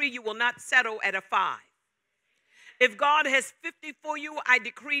 I decree you will not settle at a 5. If God has 50 for you, I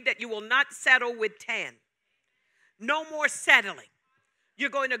decree that you will not settle with 10. No more settling.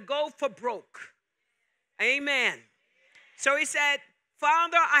 You're going to go for broke. Amen. So he said,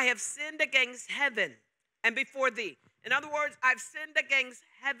 Father, I have sinned against heaven and before thee. In other words, I've sinned against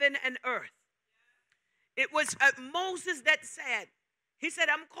heaven and earth. It was Moses that said, he said,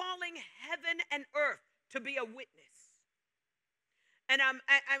 I'm calling heaven and earth to be a witness. And I'm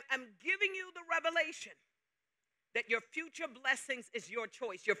giving you the revelation that your future blessings is your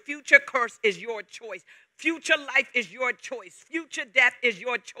choice. Your future curse is your choice. Future life is your choice. Future death is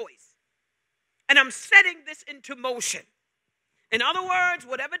your choice. And I'm setting this into motion. In other words,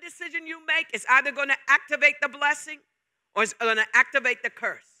 whatever decision you make is either going to activate the blessing or it's going to activate the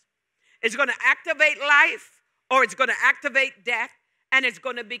curse. It's going to activate life or it's going to activate death, and it's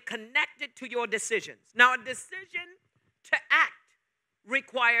going to be connected to your decisions. Now, a decision to act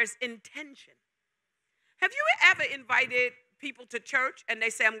requires intention. Have you ever invited people to church and they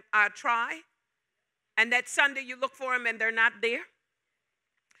say, I'll try, and that Sunday you look for them and they're not there?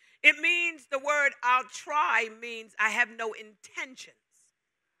 It means the word I'll try means I have no intentions.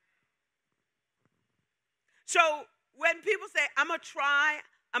 So when people say, I'm going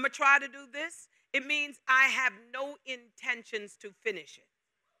to try to do this, it means I have no intentions to finish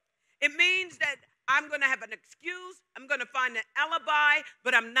it. It means that I'm going to have an excuse, I'm going to find an alibi,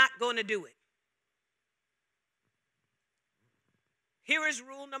 but I'm not going to do it. Here is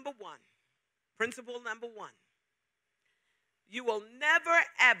rule number 1, principle number 1. You will never,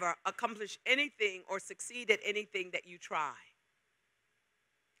 ever accomplish anything or succeed at anything that you try.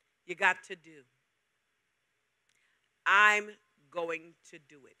 You got to do. I'm going to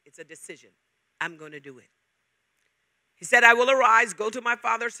do it. It's a decision. I'm going to do it. He said, I will arise, go to my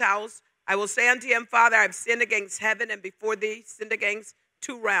father's house. I will say unto him, Father, I've sinned against heaven and before thee, sinned against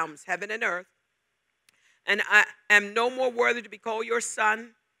 2 realms, heaven and earth. And I am no more worthy to be called your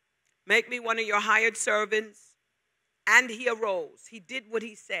son. Make me one of your hired servants. And he arose. He did what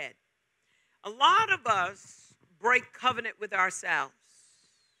he said. A lot of us break covenant with ourselves.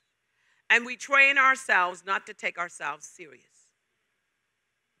 And we train ourselves not to take ourselves serious.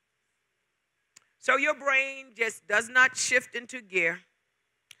 So your brain just does not shift into gear.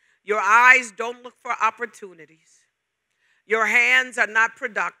 Your eyes don't look for opportunities. Your hands are not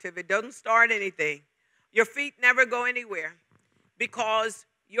productive. It doesn't start anything. Your feet never go anywhere because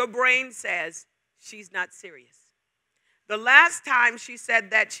your brain says she's not serious. The last time she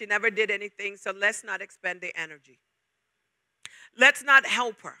said that, she never did anything, so let's not expend the energy. Let's not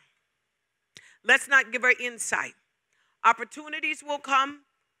help her. Let's not give her insight. Opportunities will come,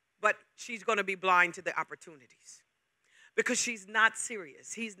 but she's going to be blind to the opportunities because she's not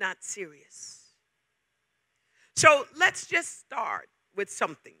serious. He's not serious. So let's just start with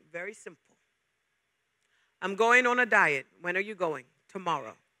something very simple. I'm going on a diet. When are you going?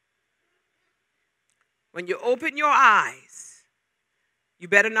 Tomorrow. When you open your eyes, you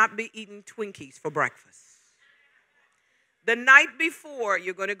better not be eating Twinkies for breakfast. The night before,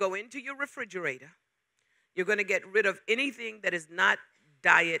 you're going to go into your refrigerator. You're going to get rid of anything that is not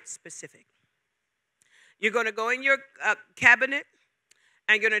diet specific. You're going to go in your cabinet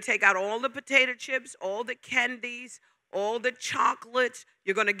And you're going to take out all the potato chips, all the candies, all the chocolates.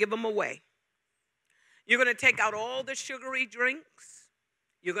 You're going to give them away. You're going to take out all the sugary drinks.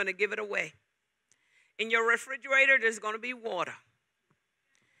 You're going to give it away. In your refrigerator, there's going to be water.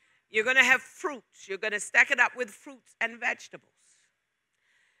 You're going to have fruits. You're going to stack it up with fruits and vegetables.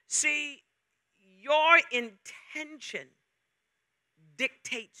 See, your intention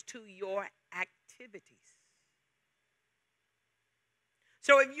dictates to your activities.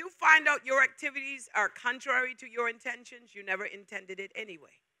 So if you find out your activities are contrary to your intentions, you never intended it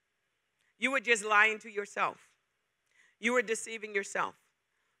anyway. You were just lying to yourself. You were deceiving yourself.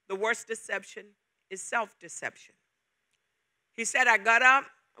 The worst deception is self-deception. He said, I got up,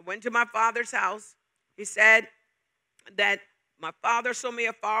 I went to my father's house. He said that my father saw me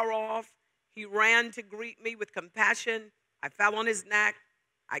afar off. He ran to greet me with compassion. I fell on his neck.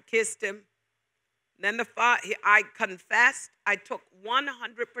 I kissed him. Then I confessed. I took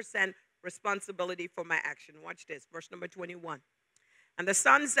 100% responsibility for my action. Watch this, verse number 21. And the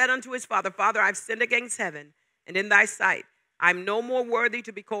son said unto his father, Father, I've sinned against heaven and in thy sight. I'm no more worthy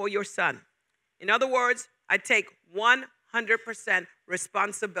to be called your son. In other words, I take 100%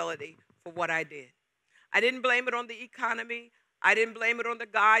 responsibility for what I did. I didn't blame it on the economy. I didn't blame it on the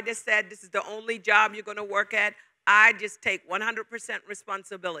guy that said this is the only job you're going to work at. I just take 100%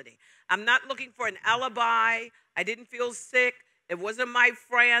 responsibility. I'm not looking for an alibi. I didn't feel sick. It wasn't my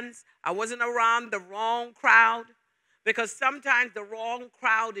friends. I wasn't around the wrong crowd, because sometimes the wrong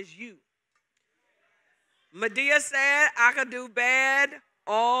crowd is you. Medea said, I could do bad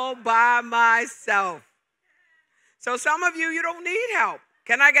all by myself. So some of you, you don't need help.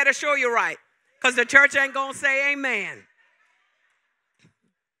 Can I get a show you right? Because the church ain't going to say amen.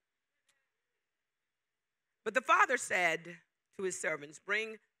 But the father said to his servants,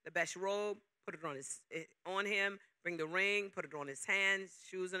 bring the best robe, put it on him, bring the ring, put it on his hands,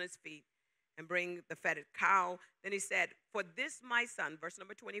 shoes on his feet, and bring the fatted cow. Then he said, for this my son, verse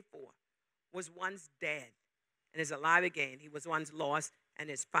number 24, was once dead and is alive again. He was once lost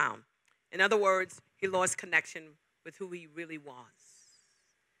and is found. In other words, he lost connection with who he really was.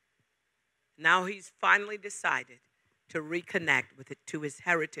 Now he's finally decided to reconnect with it, to his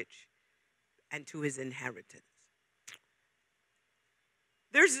heritage and to his inheritance.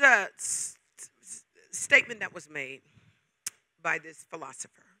 There's a statement that was made by this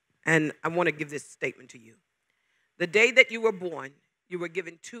philosopher, and I want to give this statement to you. The day that you were born, you were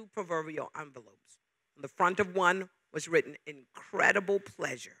given two proverbial envelopes. On the front of one was written incredible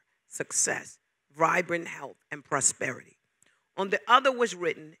pleasure, success, vibrant health, and prosperity. On the other was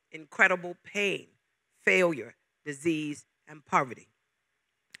written incredible pain, failure, disease, and poverty.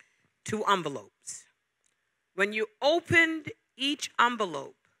 Two envelopes. When you opened each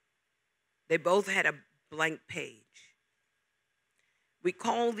envelope, they both had a blank page. We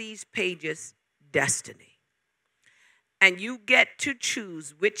call these pages destiny. And you get to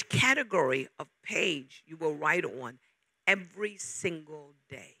choose which category of page you will write on every single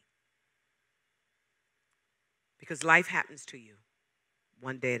day. Because life happens to you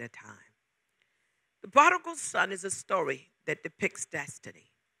one day at a time. The prodigal son is a story that depicts destiny.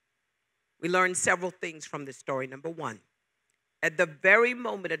 We learn several things from this story. Number one, at the very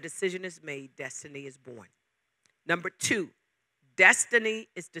moment a decision is made, destiny is born. Number two, destiny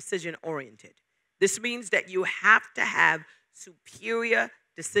is decision-oriented. This means that you have to have superior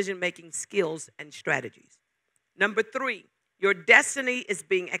decision-making skills and strategies. Number three, your destiny is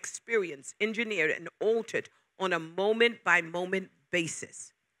being experienced, engineered, and altered on a moment-by-moment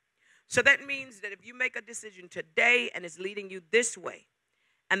basis. So that means that if you make a decision today and it's leading you this way,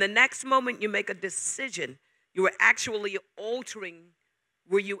 and the next moment you make a decision, you are actually altering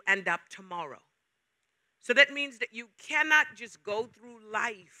where you end up tomorrow. So that means that you cannot just go through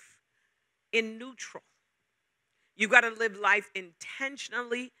life in neutral. You've got to live life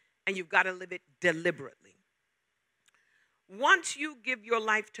intentionally, and you've got to live it deliberately. Once you give your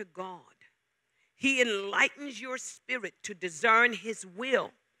life to God, He enlightens your spirit to discern His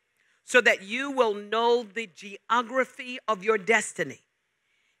will so that you will know the geography of your destiny.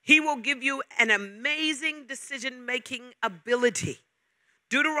 He will give you an amazing decision-making ability.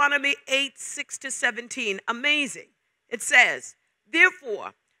 Deuteronomy 8:6-17, amazing. It says,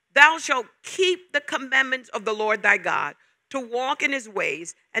 therefore, thou shalt keep the commandments of the Lord thy God, to walk in his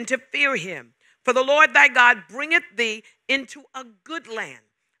ways and to fear him. For the Lord thy God bringeth thee into a good land,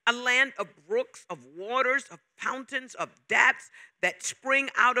 a land of brooks, of waters, of fountains, of depths that spring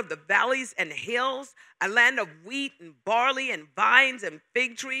out of the valleys and hills, a land of wheat and barley and vines and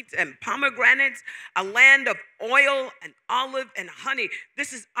fig trees and pomegranates, a land of oil and olive and honey.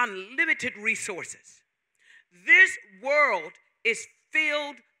 This is unlimited resources. This world is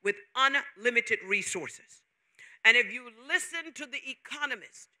filled with unlimited resources. And if you listen to the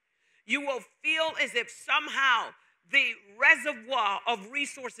economist, you will feel as if somehow the reservoir of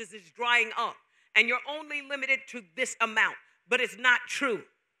resources is drying up and you're only limited to this amount. But it's not true.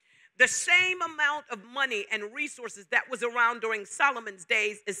 The same amount of money and resources that was around during Solomon's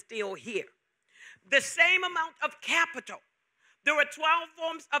days is still here. The same amount of capital. There are 12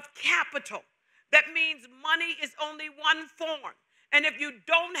 forms of capital. That means money is only one form. And if you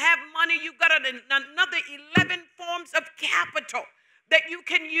don't have money, you've got another 11 forms of capital that you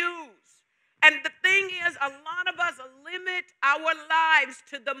can use. And the thing is, a lot of us limit our lives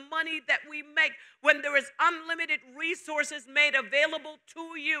to the money that we make when there is unlimited resources made available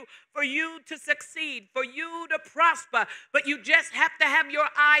to you for you to succeed, for you to prosper. But you just have to have your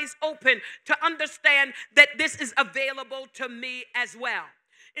eyes open to understand that this is available to me as well.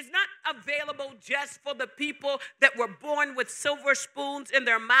 It's not available just for the people that were born with silver spoons in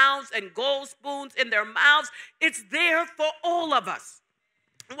their mouths and gold spoons in their mouths. It's there for all of us.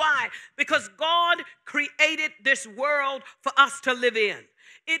 Why? Because God created this world for us to live in.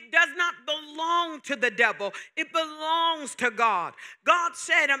 It does not belong to the devil. It belongs to God. God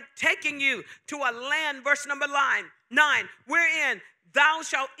said, I'm taking you to a land, verse number 9, wherein thou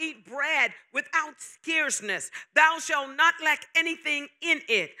shalt eat bread without scarceness. Thou shalt not lack anything in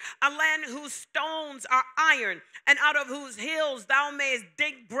it. A land whose stones are iron, and out of whose hills thou mayest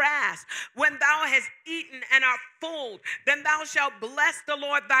dig brass. When thou hast eaten and art full, then thou shalt bless the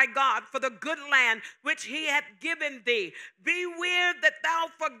Lord thy God for the good land which he hath given thee. Beware that thou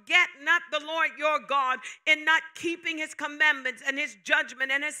forget not the Lord your God in not keeping his commandments and his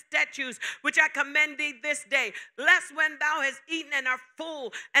judgment and his statutes, which I commend thee this day. Lest when thou hast eaten and art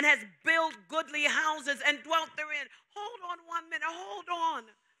full and hast built goodly houses and dwelt therein. Hold on 1 minute. Hold on.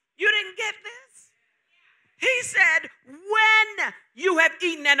 You didn't get this? He said, when you have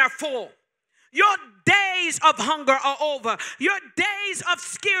eaten and are full, your days of hunger are over. Your days of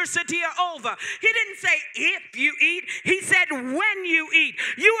scarcity are over. He didn't say if you eat. He said when you eat.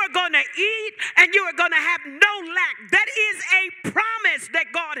 You are going to eat and you are going to have no lack. That is a promise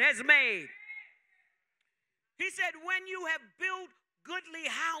that God has made. He said when you have built goodly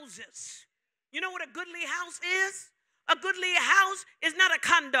houses. You know what a goodly house is? A goodly house is not a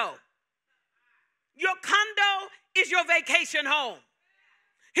condo. Your condo is your vacation home.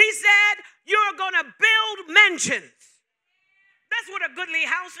 He said you're going to build mansions. That's what a goodly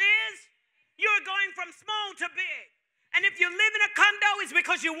house is. You're going from small to big. And if you live in a condo, it's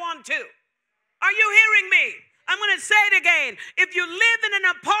because you want to. Are you hearing me? I'm going to say it again. If you live in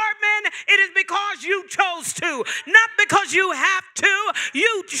an apartment, it is because you chose to. Not because you have to.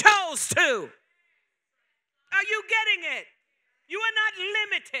 You chose to. Are you getting it? You are not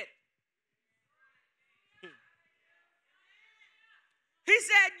limited. He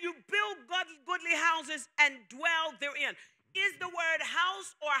said you build goodly houses and dwell therein. Is the word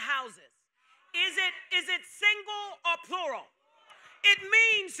house or houses? Is it single or plural? It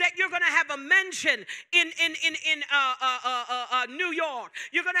means that you're going to have a mansion in New York.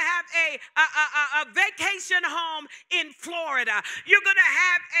 You're going to have a vacation home in Florida. You're going to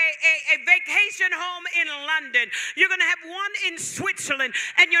have a vacation home in London. You're going to have one in Switzerland,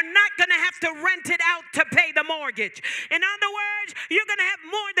 and you're not going to have to rent it out to pay the mortgage. In other words, you're going to have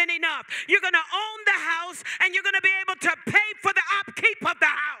more than enough. You're going to own the house, and you're going to be able to pay for the upkeep of the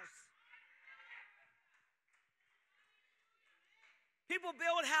house. People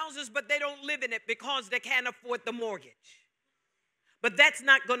build houses, but they don't live in it because they can't afford the mortgage. But that's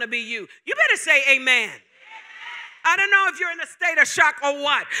not going to be you. You better say amen. I don't know if you're in a state of shock or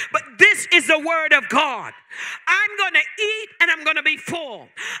what, but this is the word of God. I'm going to eat and I'm going to be full.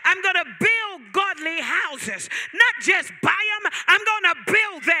 I'm going to build godly houses, not just buy them. I'm going to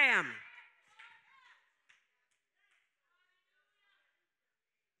build them.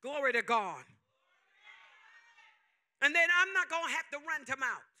 Glory to God. And then I'm not going to have to rent them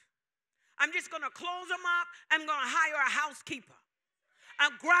out. I'm just going to close them up. I'm going to hire a housekeeper,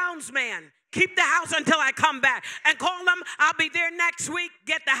 a groundsman. Keep the house until I come back. And call them. I'll be there next week.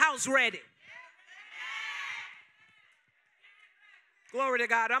 Get the house ready. Glory to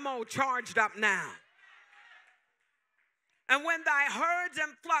God. I'm all charged up now. And when thy herds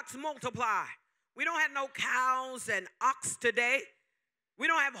and flocks multiply. We don't have no cows and ox today. We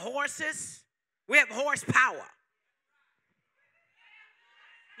don't have horses. We have horsepower.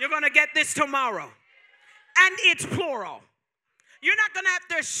 You're going to get this tomorrow. And it's plural. You're not going to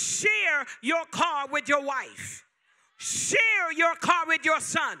have to share your car with your wife. Share your car with your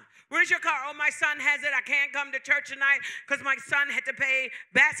son. Where's your car? Oh, my son has it. I can't come to church tonight because my son had to play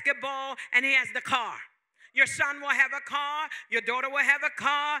basketball and he has the car. Your son will have a car. Your daughter will have a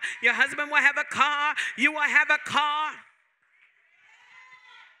car. Your husband will have a car. You will have a car.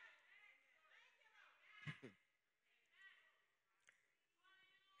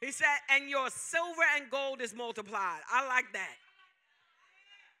 He said, and your silver and gold is multiplied. I like that.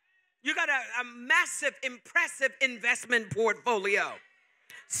 You got a massive, impressive investment portfolio.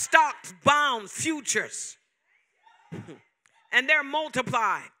 Stocks, bonds, futures. And they're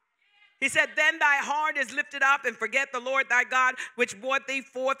multiplied. He said, then thy heart is lifted up and forget the Lord thy God, which brought thee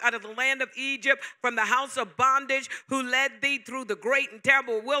forth out of the land of Egypt from the house of bondage, who led thee through the great and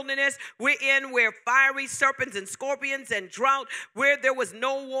terrible wilderness, wherein were fiery serpents and scorpions and drought, where there was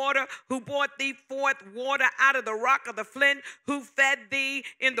no water, who brought thee forth water out of the rock of the flint, who fed thee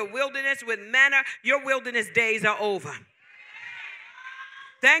in the wilderness with manna. Your wilderness days are over.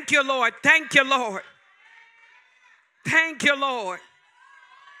 Thank you, Lord. Thank you, Lord. Thank you, Lord.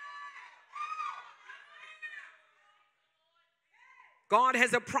 God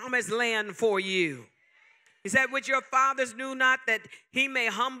has a promised land for you. He said, which your fathers knew not, that he may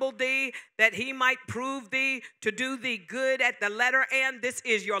humble thee, that he might prove thee to do thee good at the letter end. This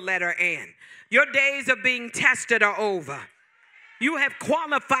is your letter end. Your days of being tested are over. You have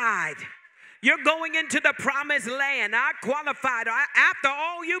qualified. You're going into the promised land. I qualified. After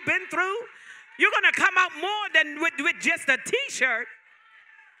all you've been through, you're going to come out more than with just a t-shirt.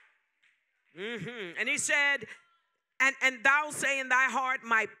 And he said, And thou say in thy heart,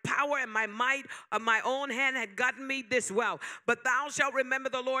 my power and my might of my own hand had gotten me this wealth. But thou shalt remember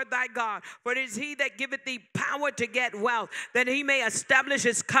the Lord thy God, for it is he that giveth thee power to get wealth, that he may establish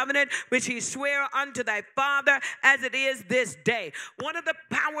his covenant, which he sware unto thy father, as it is this day. One of the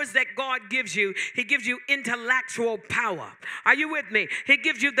powers that God gives you, he gives you intellectual power. Are you with me? He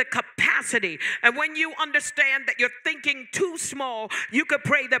gives you the capacity. And when you understand that you're thinking too small, you could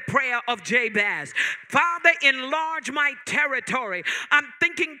pray the prayer of Jabez. Father, enlarge my territory. I'm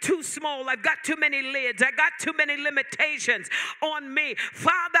thinking too small. I've got too many lids. I got too many limitations on me.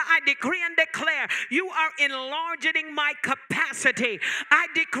 Father, I decree and declare you are enlarging my capacity. I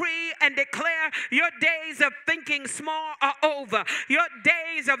decree and declare your days of thinking small are over. Your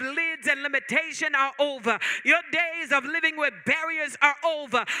days of lids and limitation are over. Your days of living with barriers are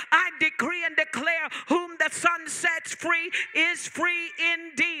over. I decree and declare whom the Son sets free is free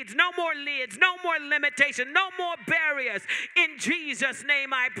indeed. No more lids, no more limitation, no more barriers. In Jesus'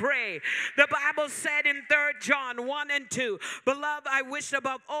 name I pray. The Bible said in 3 John 1 and 2, beloved, I wish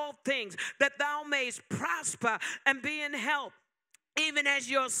above all things that thou mayest prosper and be in health, even as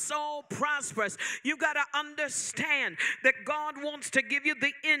your soul prospers. You got to understand that God wants to give you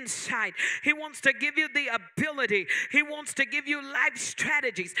the insight. He wants to give you the ability. He wants to give you life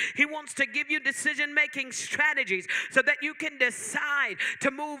strategies. He wants to give you decision-making strategies so that you can decide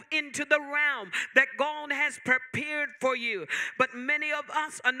to move into the realm that God has prepared for you. But many of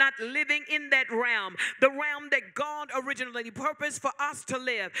us are not living in that realm, the realm that God originally purposed for us to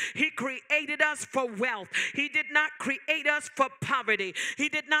live. He created us for wealth. He did not create us for poverty. He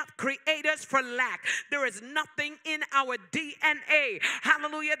did not create us for lack. There is nothing in our DNA,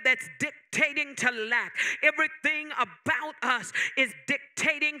 hallelujah, that's dictating to lack. Everything about us is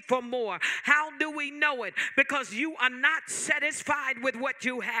dictating for more. How do we know it? Because you are not satisfied with what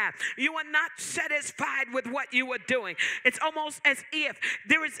you have. You are not satisfied with what you are doing. It's almost as if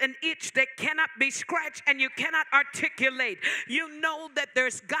there is an itch that cannot be scratched and you cannot articulate. You know that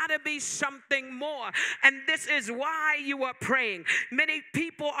there's got to be something more. And this is why you are praying. Many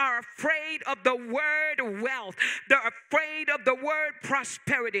people are afraid of the word wealth. They're afraid of the word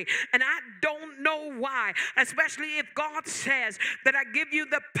prosperity. And I don't know why, especially if God says that I give you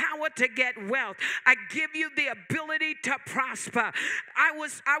the power to get wealth. I give you the ability to prosper. I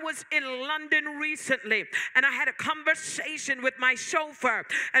was in London recently, and I had a conversation with my chauffeur,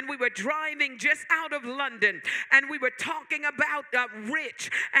 and we were driving just out of London, and we were talking about rich,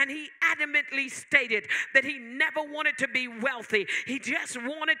 and he adamantly stated that he never wanted to be wealthy. He just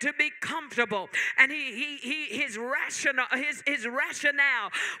wanted to be comfortable, and his rationale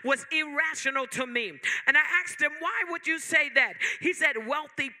was irrational to me. And I asked him, why would you say that? He said,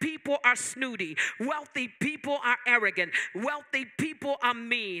 wealthy people are snooty. Wealthy people are arrogant. Wealthy people are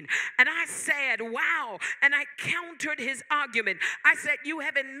mean. And I said, wow. And I countered his argument. I said, you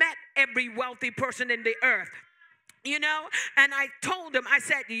haven't met every wealthy person in the earth. You know, and I told him, I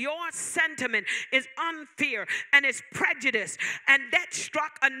said, your sentiment is unfair and is prejudice. And that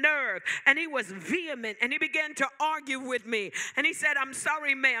struck a nerve. And he was vehement and he began to argue with me. And he said, I'm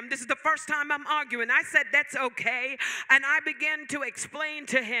sorry, ma'am. This is the first time I'm arguing. I said, that's okay. And I began to explain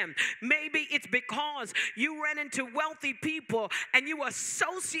to him, maybe it's because you ran into wealthy people and you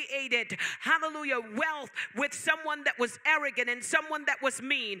associated, hallelujah, wealth with someone that was arrogant and someone that was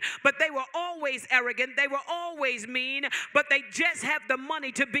mean. But they were always arrogant. They were always mean, but they just have the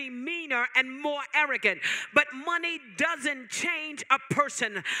money to be meaner and more arrogant. But money doesn't change a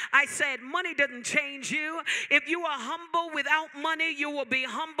person. I said, money doesn't change you. If you are humble without money, you will be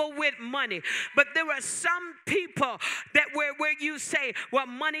humble with money. But there are some people that where you say, well,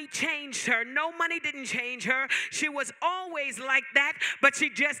 money changed her. No, money didn't change her. She was always like that, but she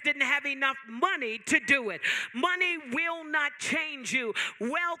just didn't have enough money to do it. Money will not change you.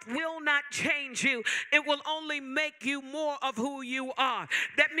 Wealth will not change you. It will only make you more of who you are.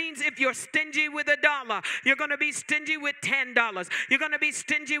 That means if you're stingy with $1, you're going to be stingy with $10. You're going to be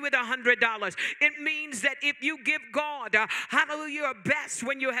stingy with $100. It means that if you give God, hallelujah, your best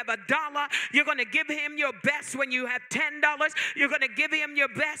when you have $1, you're going to give him your best when you have $10. You're going to give him your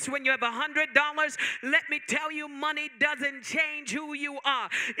best when you have $100. Let me tell you, money doesn't change who you are.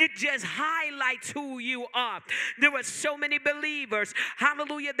 It just highlights who you are. There are so many believers,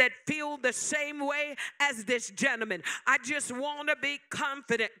 hallelujah, that feel the same way as this gentleman. I just want to be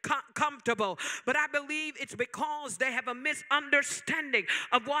confident, comfortable. But I believe it's because they have a misunderstanding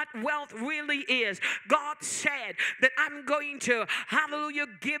of what wealth really is. God said that I'm going to, hallelujah,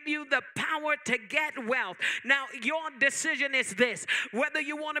 give you the power to get wealth. Now, your decision is this. Whether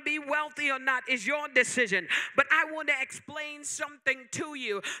you want to be wealthy or not is your decision. But I want to explain something to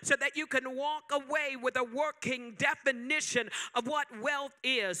you so that you can walk away with a working definition of what wealth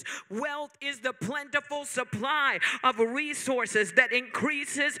is. Wealth is the plentiful supply of resources that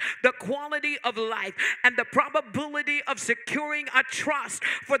increases the quality of life and the probability of securing a trust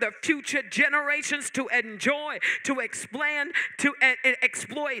for the future generations to enjoy, to expand, to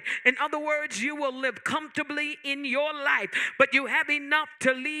exploit. In other words, you will live comfortably in your life, but you have enough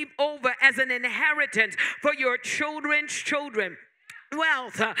to leave over as an inheritance for your children's children.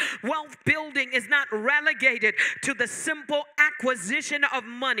 Wealth building is not relegated to the simple acquisition of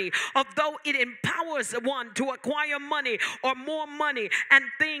money, although it empowers one to acquire money or more money and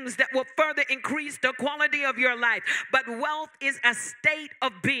things that will further increase the quality of your life. But wealth is a state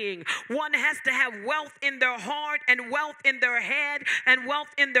of being. One has to have wealth in their heart and wealth in their head and wealth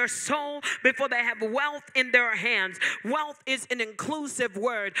in their soul before they have wealth in their hands. Wealth is an inclusive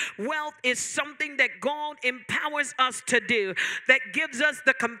word. Wealth is something that God empowers us to do, that gives us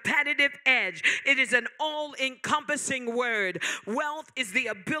the competitive edge. It is an all-encompassing word. Wealth is the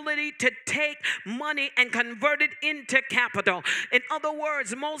ability to take money and convert it into capital. In other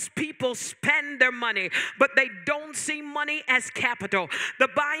words, most people spend their money, but they don't see money as capital. The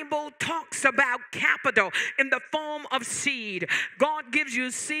Bible talks about capital in the form of seed. God gives you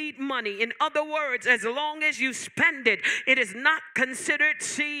seed money. In other words, as long as you spend it, it is not considered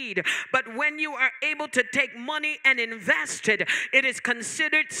seed. But when you are able to take money and invest it, it is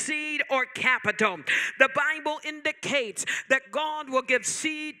considered seed or capital. The Bible indicates that God will give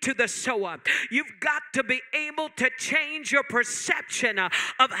seed to the sower. You've got to be able to change your perception of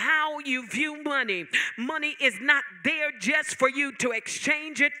how you view money. Money is not there just for you to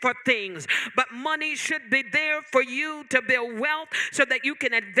exchange it for things, but money should be there for you to build wealth so that you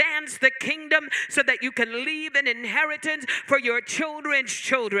can advance the kingdom, so that you can leave an inheritance for your children's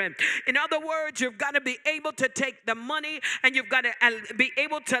children. In other words, you've got to be able to take the money and you've got to be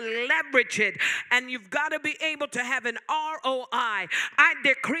able to leverage it, and you've got to be able to have an ROI. I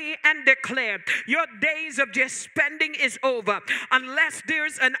decree and declare your days of just spending is over unless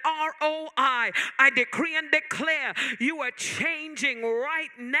there's an ROI. I decree and declare you are changing right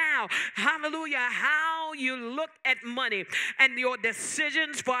now, hallelujah, how you look at money and your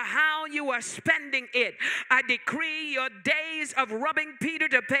decisions for how you are spending it. I decree your days of rubbing Peter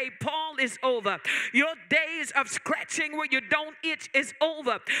to pay Paul is over. Your days of scratching where you don't itch is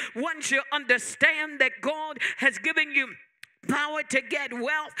over. Once you understand that God has given you power to get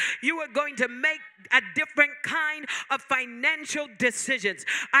wealth, you are going to make a different kind of financial decisions.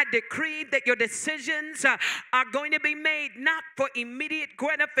 I decree that your decisions are going to be made not for immediate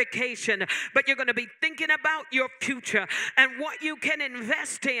gratification, but you're going to be thinking about your future and what you can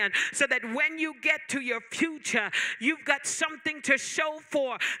invest in so that when you get to your future, you've got something to show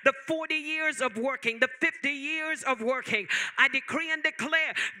for the 40 years of working, the 50 years of working. I decree and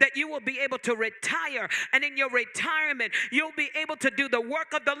declare that you will be able to retire. And in your retirement, you'll be able to do the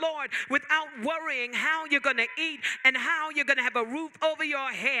work of the Lord without worrying how you're going to eat and how you're going to have a roof over your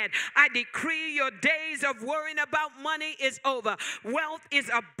head. I decree your days of worrying about money is over. Wealth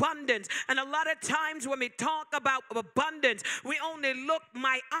is abundance. And a lot of times when we talk about abundance, we only look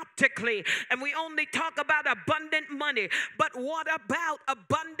myoptically and we only talk about abundant money. But what about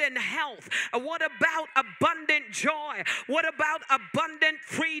abundant health? What about abundant joy? What about abundant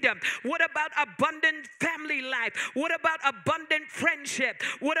freedom? What about abundant family life? What about abundant friendship?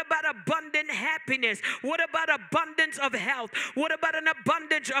 What about abundant happiness? What about abundance of health? What about an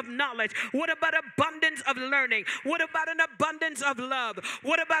abundance of knowledge? What about abundance of learning? What about an abundance of love?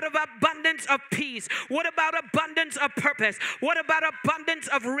 What about an abundance of peace? What about abundance of purpose? What about abundance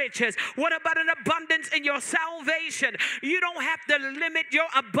of riches? What about an abundance in your salvation? You don't have to limit your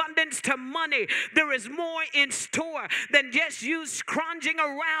abundance to money. There is more in store than just you scrounging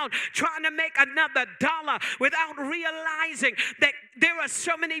around trying to make another dollar without realizing that there are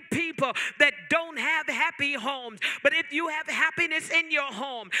so many people that don't have happy homes. But if you have happiness in your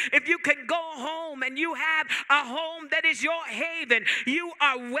home, if you can go home and you have a home that is your haven, you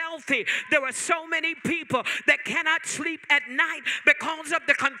are wealthy. There are so many people that cannot sleep at night because of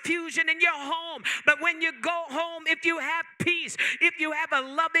the confusion in your home. But when you go home, if you have peace, if you have a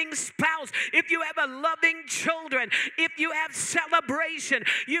loving spouse, if you have a loving children, if you have celebration,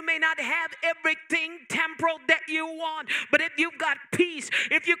 you may not have everything temporal that you want, but if you've got peace,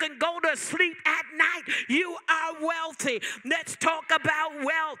 if you can go to sleep at night, you are wealthy. Let's talk about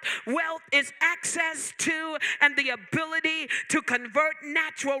wealth. Wealth is access to and the ability to convert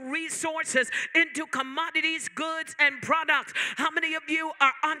natural resources into commodities, goods, and products. How many of you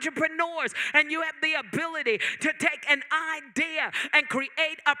are entrepreneurs and you have the ability to take an idea and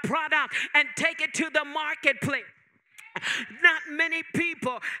create a product and take it to the marketplace? Not many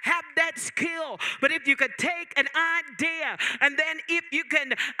people have that skill, but if you could take an idea and then if you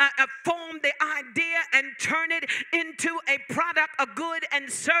can form the idea and turn it into a product, a good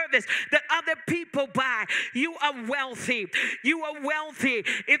and service that other people buy, you are wealthy. You are wealthy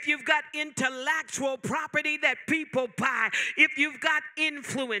if you've got intellectual property that people buy, if you've got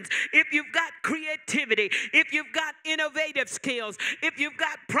influence, if you've got creativity, if you've got innovative skills, if you've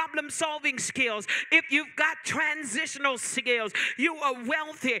got problem-solving skills, if you've got transitional skills, you are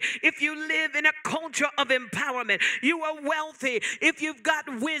wealthy. If you live in a culture of empowerment, you are wealthy. If you've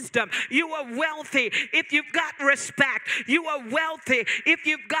got wisdom, you are wealthy. If you've got respect, you are wealthy. If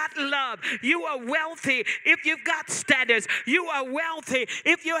you've got love, you are wealthy. If you've got status, you are wealthy.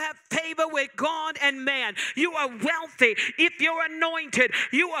 If you have favor with God and man, you are wealthy. If you're anointed,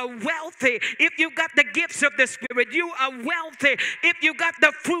 you are wealthy. If you've got the gifts of the Spirit, you are wealthy. If you've got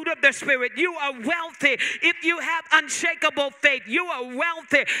the fruit of the Spirit, you are wealthy. If you have unshakable faith, you are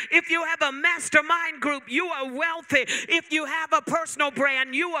wealthy. If you have a mastermind group, you are wealthy. If you have a personal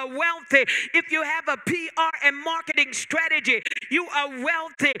brand, you are wealthy. If you have a PR and marketing strategy, you are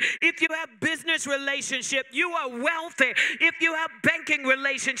wealthy. If you have business relationship, you are wealthy. If you have banking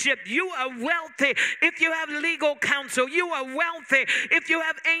relationship, you are wealthy. If you have legal counsel, you are wealthy. If you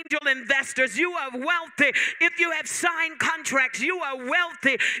have angel investors, you are wealthy. If you have signed contracts, you are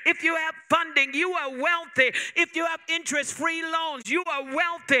wealthy. If you have funding, you are wealthy. If you have interest-free loans, you are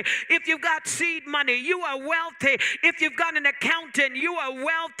wealthy. If you've got seed money, you are wealthy. If you've got an accountant, you are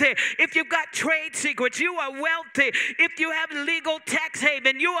wealthy. If you've got trade secrets, you are wealthy. If you have legal tax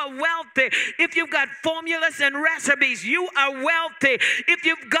haven, you are wealthy. If you've got formulas and recipes, you are wealthy. If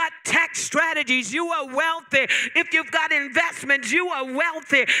you've got tax strategies, you are wealthy. If you've got investments, you are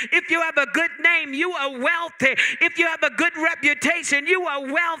wealthy. If you have a good name, you are wealthy. If you have a good reputation, you are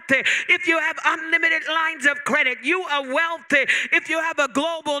wealthy. If you have unlimited lines of credit, you are wealthy. If you have a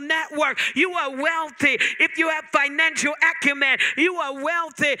global network, you are wealthy. If you have financial acumen, you are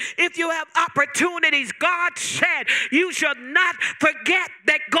wealthy. If you have opportunities, God said, you should not forget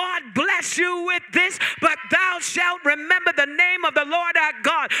that God bless you with this, but thou shalt remember the name of the Lord our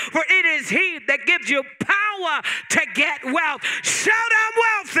God, for it is He that gives you power to get wealth. Shout,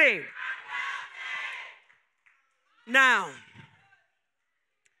 I'm wealthy. Now,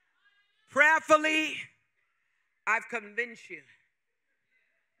 prayerfully, I've convinced you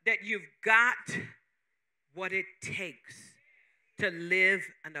that you've got what it takes to live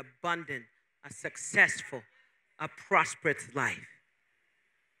an abundant, a successful, a prosperous life.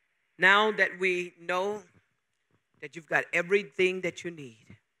 Now that we know that you've got everything that you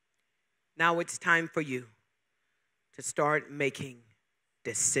need, now it's time for you to start making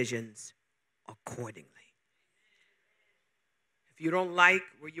decisions accordingly. If you don't like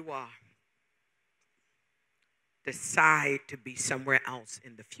where you are, decide to be somewhere else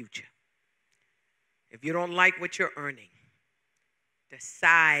in the future. If you don't like what you're earning,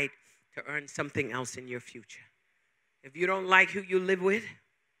 decide to earn something else in your future. If you don't like who you live with,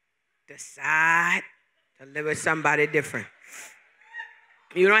 decide to live with somebody different.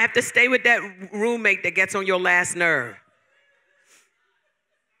 You don't have to stay with that roommate that gets on your last nerve.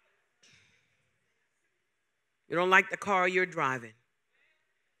 You don't like the car you're driving,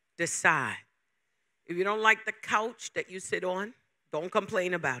 decide. If you don't like the couch that you sit on, don't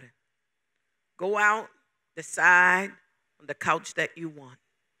complain about it. Go out, decide on the couch that you want.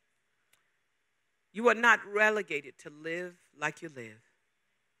 You are not relegated to live like you live,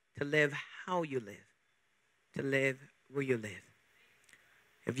 to live how you live, to live where you live.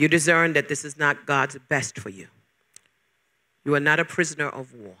 If you discern that this is not God's best for you, you are not a prisoner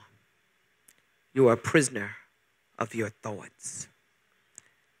of war. You are a prisoner of your thoughts.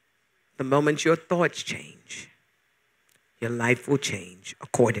 The moment your thoughts change, your life will change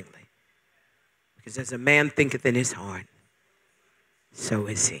accordingly. Because as a man thinketh in his heart, so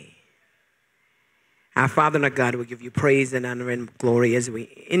is he. Our Father and our God, we give you praise and honor and glory as we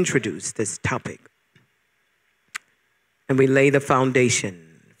introduce this topic. And we lay the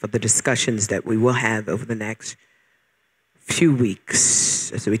foundation for the discussions that we will have over the next few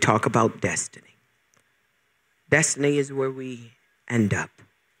weeks as we talk about destiny. Destiny is where we end up,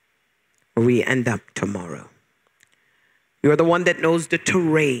 where we end up tomorrow. You're the one that knows the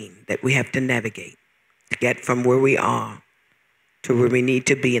terrain that we have to navigate to get from where we are to where we need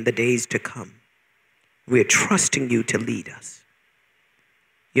to be in the days to come. We're trusting you to lead us.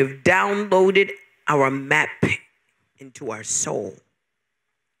 You've downloaded our map into our soul.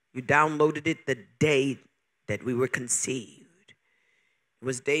 You downloaded it the day that we were conceived. It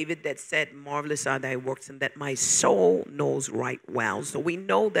was David that said, marvelous are thy works, and that my soul knows right well. So we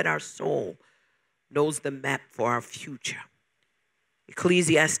know that our soul knows the map for our future.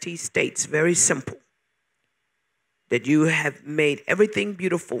 Ecclesiastes states very simple that you have made everything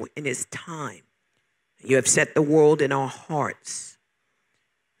beautiful in his time. You have set the world in our hearts.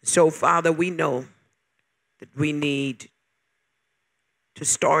 So, Father, we know that we need to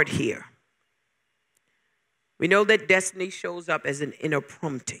start here. We know that destiny shows up as an inner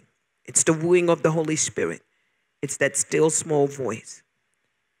prompting. It's the wooing of the Holy Spirit. It's that still small voice.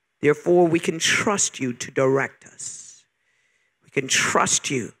 Therefore, we can trust you to direct us. We can trust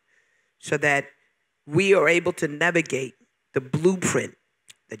you so that we are able to navigate the blueprint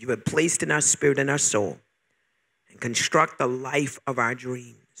that you have placed in our spirit and our soul and construct the life of our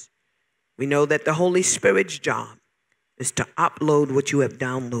dreams. We know that the Holy Spirit's job is to upload what you have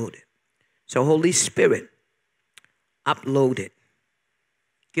downloaded. So Holy Spirit, upload it.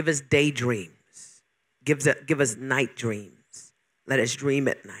 Give us daydreams. Give us night dreams. Let us dream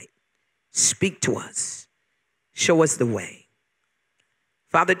at night. Speak to us. Show us the way.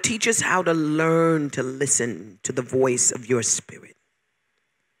 Father, teach us how to learn to listen to the voice of your Spirit.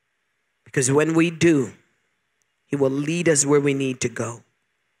 Because when we do, he will lead us where we need to go.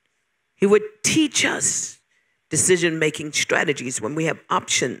 He would teach us decision-making strategies when we have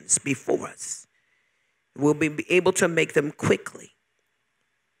options before us. We'll be able to make them quickly.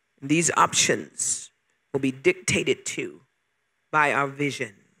 These options will be dictated to by our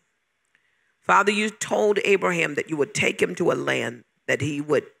vision. Father, you told Abraham that you would take him to a land that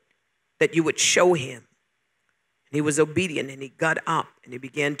you would show him. And he was obedient, and he got up and he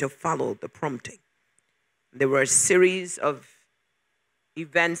began to follow the prompting. There were a series of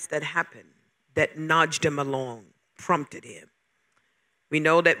events that happened that nudged him along, prompted him. We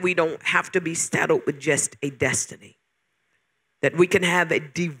know that we don't have to be saddled with just a destiny, that we can have a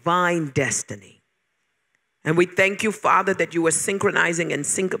divine destiny. And we thank you, Father, that you are synchronizing and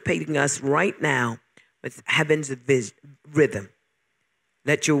syncopating us right now with heaven's rhythm.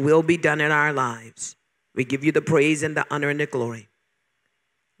 Let your will be done in our lives. We give you the praise and the honor and the glory.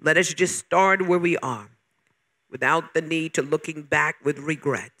 Let us just start where we are without the need to looking back with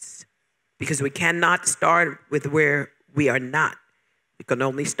regrets, because we cannot start with where we are not. We can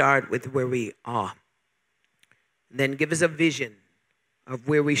only start with where we are. And then give us a vision of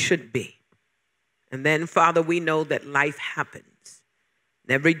where we should be. And then, Father, we know that life happens.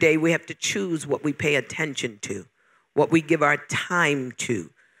 And every day we have to choose what we pay attention to, what we give our time to,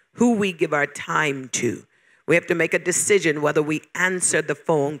 who we give our time to. We have to make a decision whether we answer the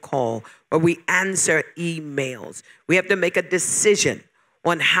phone call or we answer emails. We have to make a decision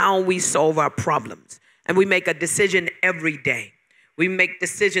on how we solve our problems. And we make a decision every day. We make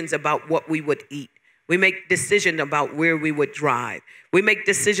decisions about what we would eat. We make decisions about where we would drive. We make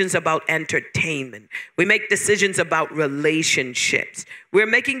decisions about entertainment. We make decisions about relationships. We're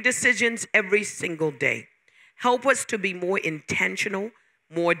making decisions every single day. Help us to be more intentional,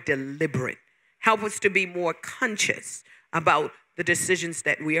 more deliberate. Help us to be more conscious about the decisions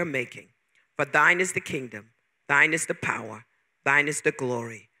that we are making. For thine is the kingdom, thine is the power, thine is the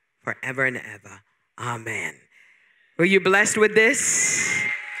glory, forever and ever. Amen. Were you blessed with this?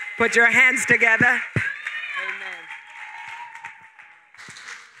 Put your hands together. Amen.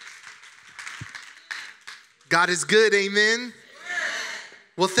 God is good, amen?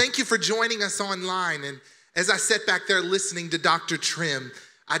 Well, thank you for joining us online. And as I sat back there listening to Dr. Trimm,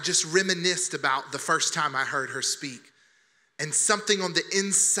 I just reminisced about the first time I heard her speak. And something on the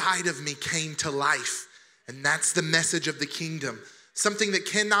inside of me came to life. And that's the message of the kingdom. Something that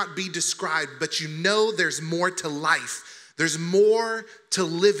cannot be described, but you know there's more to life. There's more to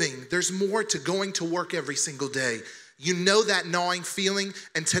living. There's more to going to work every single day. You know that gnawing feeling,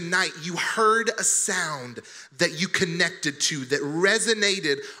 and tonight you heard a sound that you connected to, that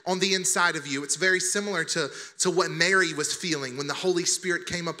resonated on the inside of you. It's very similar to what Mary was feeling when the Holy Spirit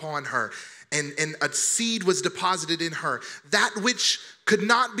came upon her and a seed was deposited in her, that which could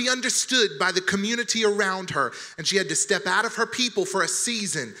not be understood by the community around her. And she had to step out of her people for a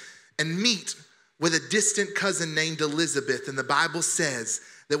season and meet with a distant cousin named Elizabeth. And the Bible says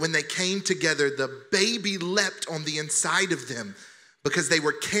that when they came together, the baby leapt on the inside of them because they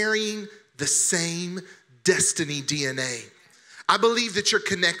were carrying the same destiny DNA. I believe that you're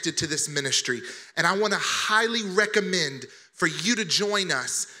connected to this ministry, and I want to highly recommend for you to join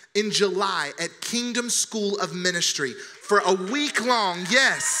us in July at Kingdom School of Ministry for a week-long,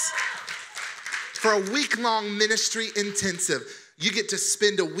 for a week-long ministry intensive. You get to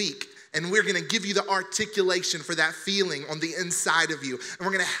spend a week, and we're going to give you the articulation for that feeling on the inside of you. And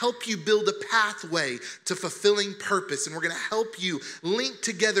we're going to help you build a pathway to fulfilling purpose. And we're going to help you link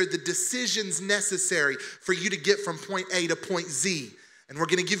together the decisions necessary for you to get from point A to point Z. And we're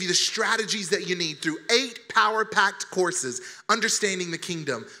going to give you the strategies that you need through 8 power-packed courses: Understanding the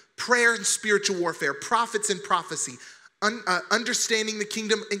Kingdom, Prayer and Spiritual Warfare, Prophets and Prophecy, Understanding the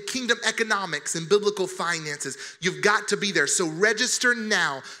Kingdom, and Kingdom Economics and Biblical Finances. You've got to be there. So register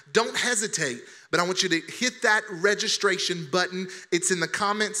now. Don't hesitate. But I want you to hit that registration button. It's in the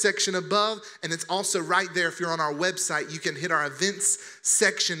comment section above, and it's also right there. If you're on our website, you can hit our events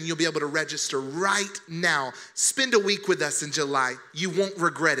section. You'll be able to register right now. Spend a week with us in July. You won't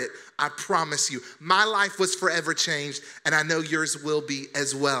regret it. I promise you. My life was forever changed, and I know yours will be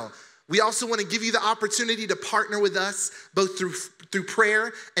as well. We also want to give you the opportunity to partner with us both through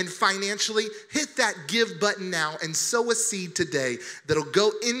prayer and financially. Hit that give button now and sow a seed today that'll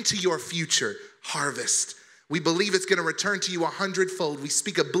go into your future harvest. We believe it's going to return to you 100-fold. We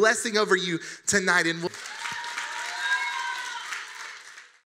speak a blessing over you tonight, and